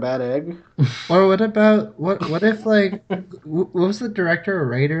calling her a bad egg. Or what about, what if, like, what was the director or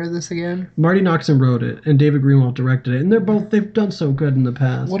writer of this again? Marty Noxon wrote it, and David Greenwald directed it, and they've done so good in the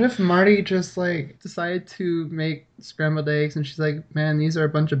past. What if Marty just, like, decided to make scrambled eggs, and she's like, man, these are a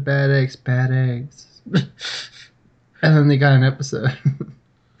bunch of bad eggs. And then they got an episode.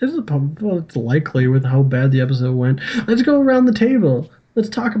 It's likely with how bad the episode went. Let's go around the table. Let's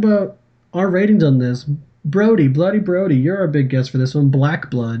talk about our ratings on this. Bloody Brody, you're our big guest for this one. Black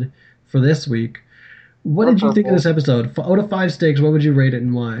Blood for this week. What did you think of this episode? Out of 5 steaks, what would you rate it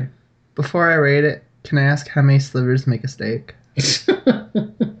and why? Before I rate it, can I ask how many slivers make a steak?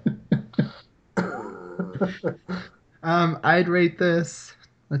 I'd rate this,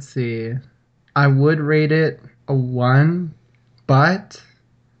 let's see, I would rate it a 1, but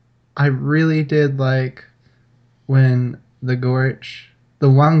I really did like when the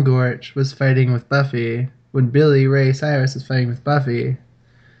one Gorch was fighting with Buffy, when Billy Ray Cyrus was fighting with Buffy,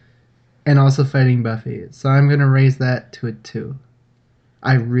 and also fighting Buffy. So I'm going to raise that to a 2.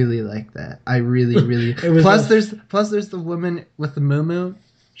 I really like that. I really plus there's the woman with the muumuu.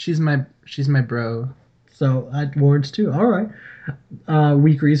 She's my bro. So that warrants 2. All right.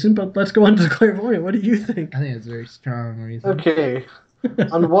 Weak reason, but let's go on to Clairvoyant. What do you think? I think it's a very strong reason. Okay.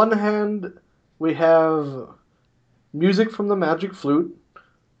 On one hand, we have music from the Magic Flute,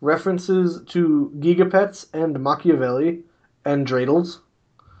 references to Gigapets and Machiavelli and Dreidels.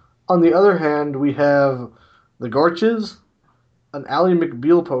 On the other hand, we have the Gorches, an Ally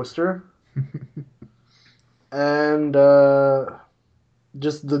McBeal poster, and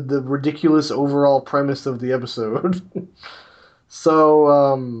just the ridiculous overall premise of the episode.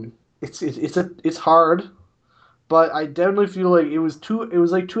 So it's hard. But I definitely feel like it was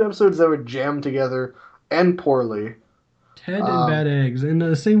like 2 episodes that were jammed together and poorly. Ted and Bad Eggs in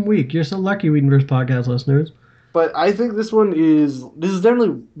the same week. You're so lucky, Whedonverse podcast listeners. But I think this is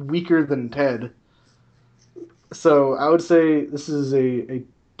definitely weaker than Ted. So I would say this is a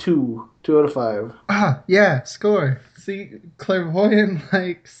 2 out of 5. Ah, yeah, score. See, Clairvoyant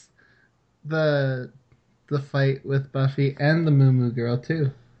likes the fight with Buffy and the muumuu girl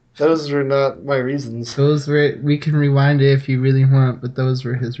too. Those were not my reasons. We can rewind it if you really want, but those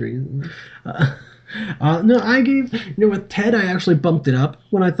were his reasons. No, I gave, with Ted, I actually bumped it up.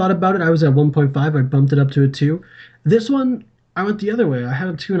 When I thought about it, I was at 1.5. I bumped it up to a 2. This one, I went the other way. I had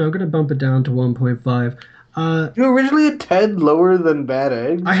a 2, and I'm going to bump it down to 1.5. You originally had Ted lower than Bad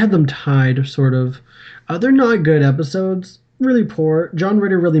Eggs? I had them tied, sort of. They're not good episodes. Really poor. John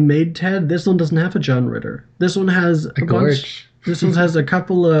Ritter really made Ted. This one doesn't have a John Ritter. This one has a bunch. This one has a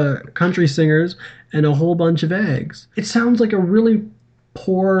couple of country singers and a whole bunch of eggs. It sounds like a really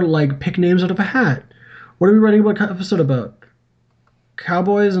poor, like, pick names out of a hat. What are we writing about episode about?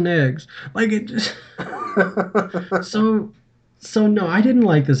 Cowboys and eggs. Like, it just... So no, I didn't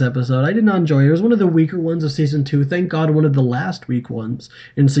like this episode. I did not enjoy it. It was one of the weaker ones of season 2. Thank God, one of the last weak ones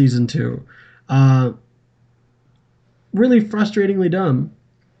in season 2. Really frustratingly dumb.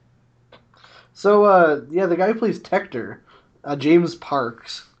 So, the guy who plays Tector, James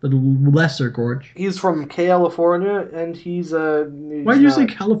Parks. The lesser Gorge. He's from California, and he's Why do you say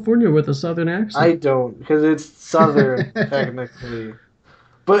California with a southern accent? I don't, because it's southern, technically.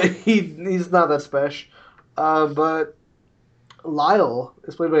 But he's not that special. But Lyle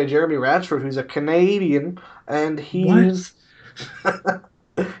is played by Jeremy Ratchford, who's a Canadian, and he's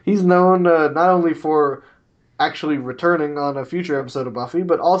he's known not only for actually returning on a future episode of Buffy,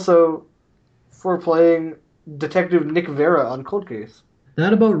 but also for playing Detective Nick Vera on Cold Case.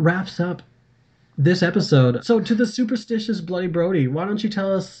 That about wraps up this episode. So to the superstitious Bloody Brody, why don't you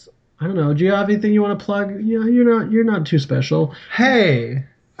tell us, I don't know, do you have anything you want to plug? Yeah, you're not too special. Hey!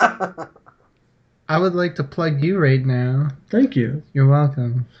 I would like to plug you right now. Thank you. You're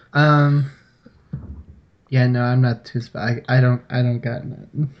welcome. Yeah, no, I'm not too special. I don't got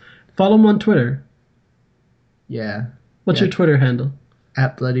nothing. Follow him on Twitter. Yeah. What's your Twitter handle?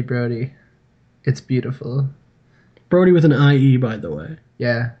 @BloodyBrody. It's beautiful. Brody with an IE, by the way.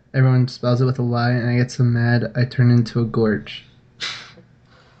 Yeah, everyone spells it with a Y, and I get so mad I turn into a gorge.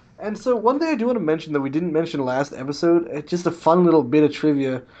 And so one thing I do want to mention that we didn't mention last episode, just a fun little bit of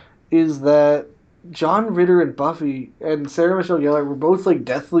trivia, is that John Ritter and Buffy and Sarah Michelle Gellar were both like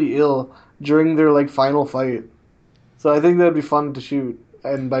deathly ill during their like final fight. So I think that'd be fun to shoot.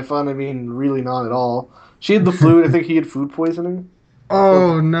 And by fun I mean really not at all. She had the flu and I think he had food poisoning.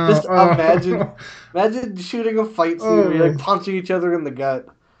 Oh So no! just imagine shooting a fight scene where you're like punching each other in the gut.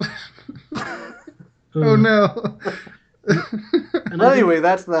 Oh no! Anyway,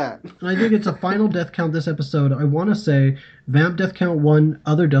 that's that. And I think it's a final death count this episode. I want to say Vamp death count 1,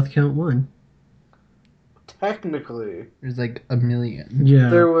 other death count 1. Technically, There's like a million. Yeah.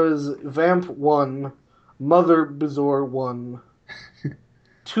 there was Vamp 1, Mother Bazoar 1,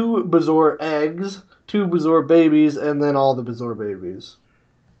 2 Bazoar eggs, 2 Bazoar babies, and then all the Bazoar babies.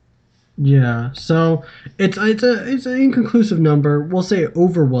 Yeah. So it's an inconclusive number. We'll say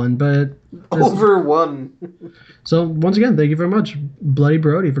over 1, but Over 1. So once again, thank you very much, Bloody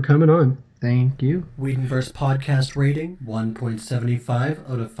Brody, for coming on. Thank you. Whedonverse podcast rating 1.75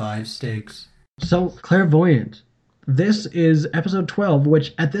 out of 5 steaks. So, Clairvoyant. This is episode 12,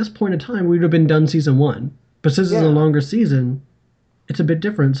 which at this point in time we would have been done season 1. But since it's a longer season, it's a bit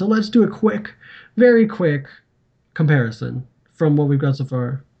different. So let's do a very quick comparison from what we've got so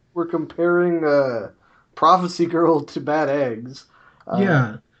far. We're comparing Prophecy Girl to Bad Eggs.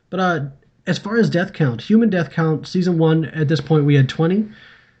 Yeah, but as far as death count, human death count, season 1, at this point we had 20.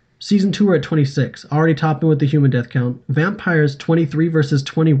 Season 2 we're at 26, already topping with the human death count. Vampires 23 versus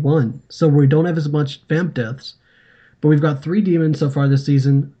 21, so we don't have as much vamp deaths. But we've got 3 demons so far this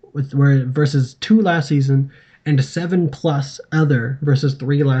season, versus 2 last season, and 7+ other versus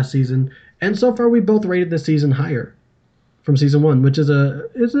 3 last season. And so far we both rated this season higher from season 1, which is an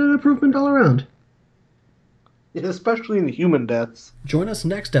improvement all around. Yeah, especially in the human deaths. Join us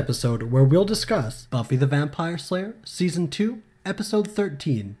next episode where we'll discuss Buffy the Vampire Slayer, Season 2, Episode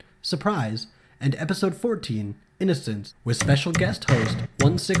 13, Surprise, and Episode 14, Innocence, with special guest host,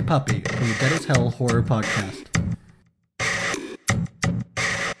 One Sick Puppy from the Dead as Hell Horror Podcast.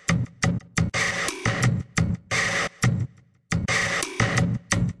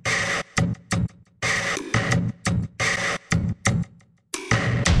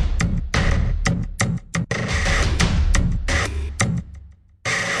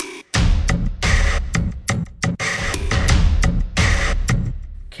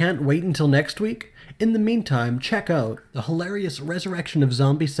 Can't wait until next week? In the meantime, check out the hilarious Resurrection of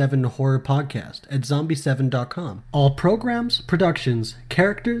Zombie 7 horror podcast at zombie7.com. All programs, productions,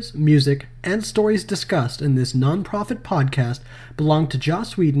 characters, music, and stories discussed in this non-profit podcast belong to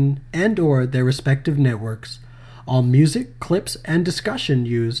Joss Whedon and/or their respective networks. All music, clips, and discussion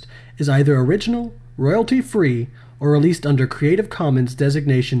used is either original, royalty-free, or released under Creative Commons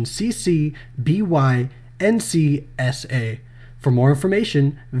designation CC BY NC SA. For more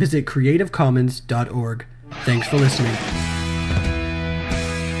information, visit creativecommons.org. Thanks for listening.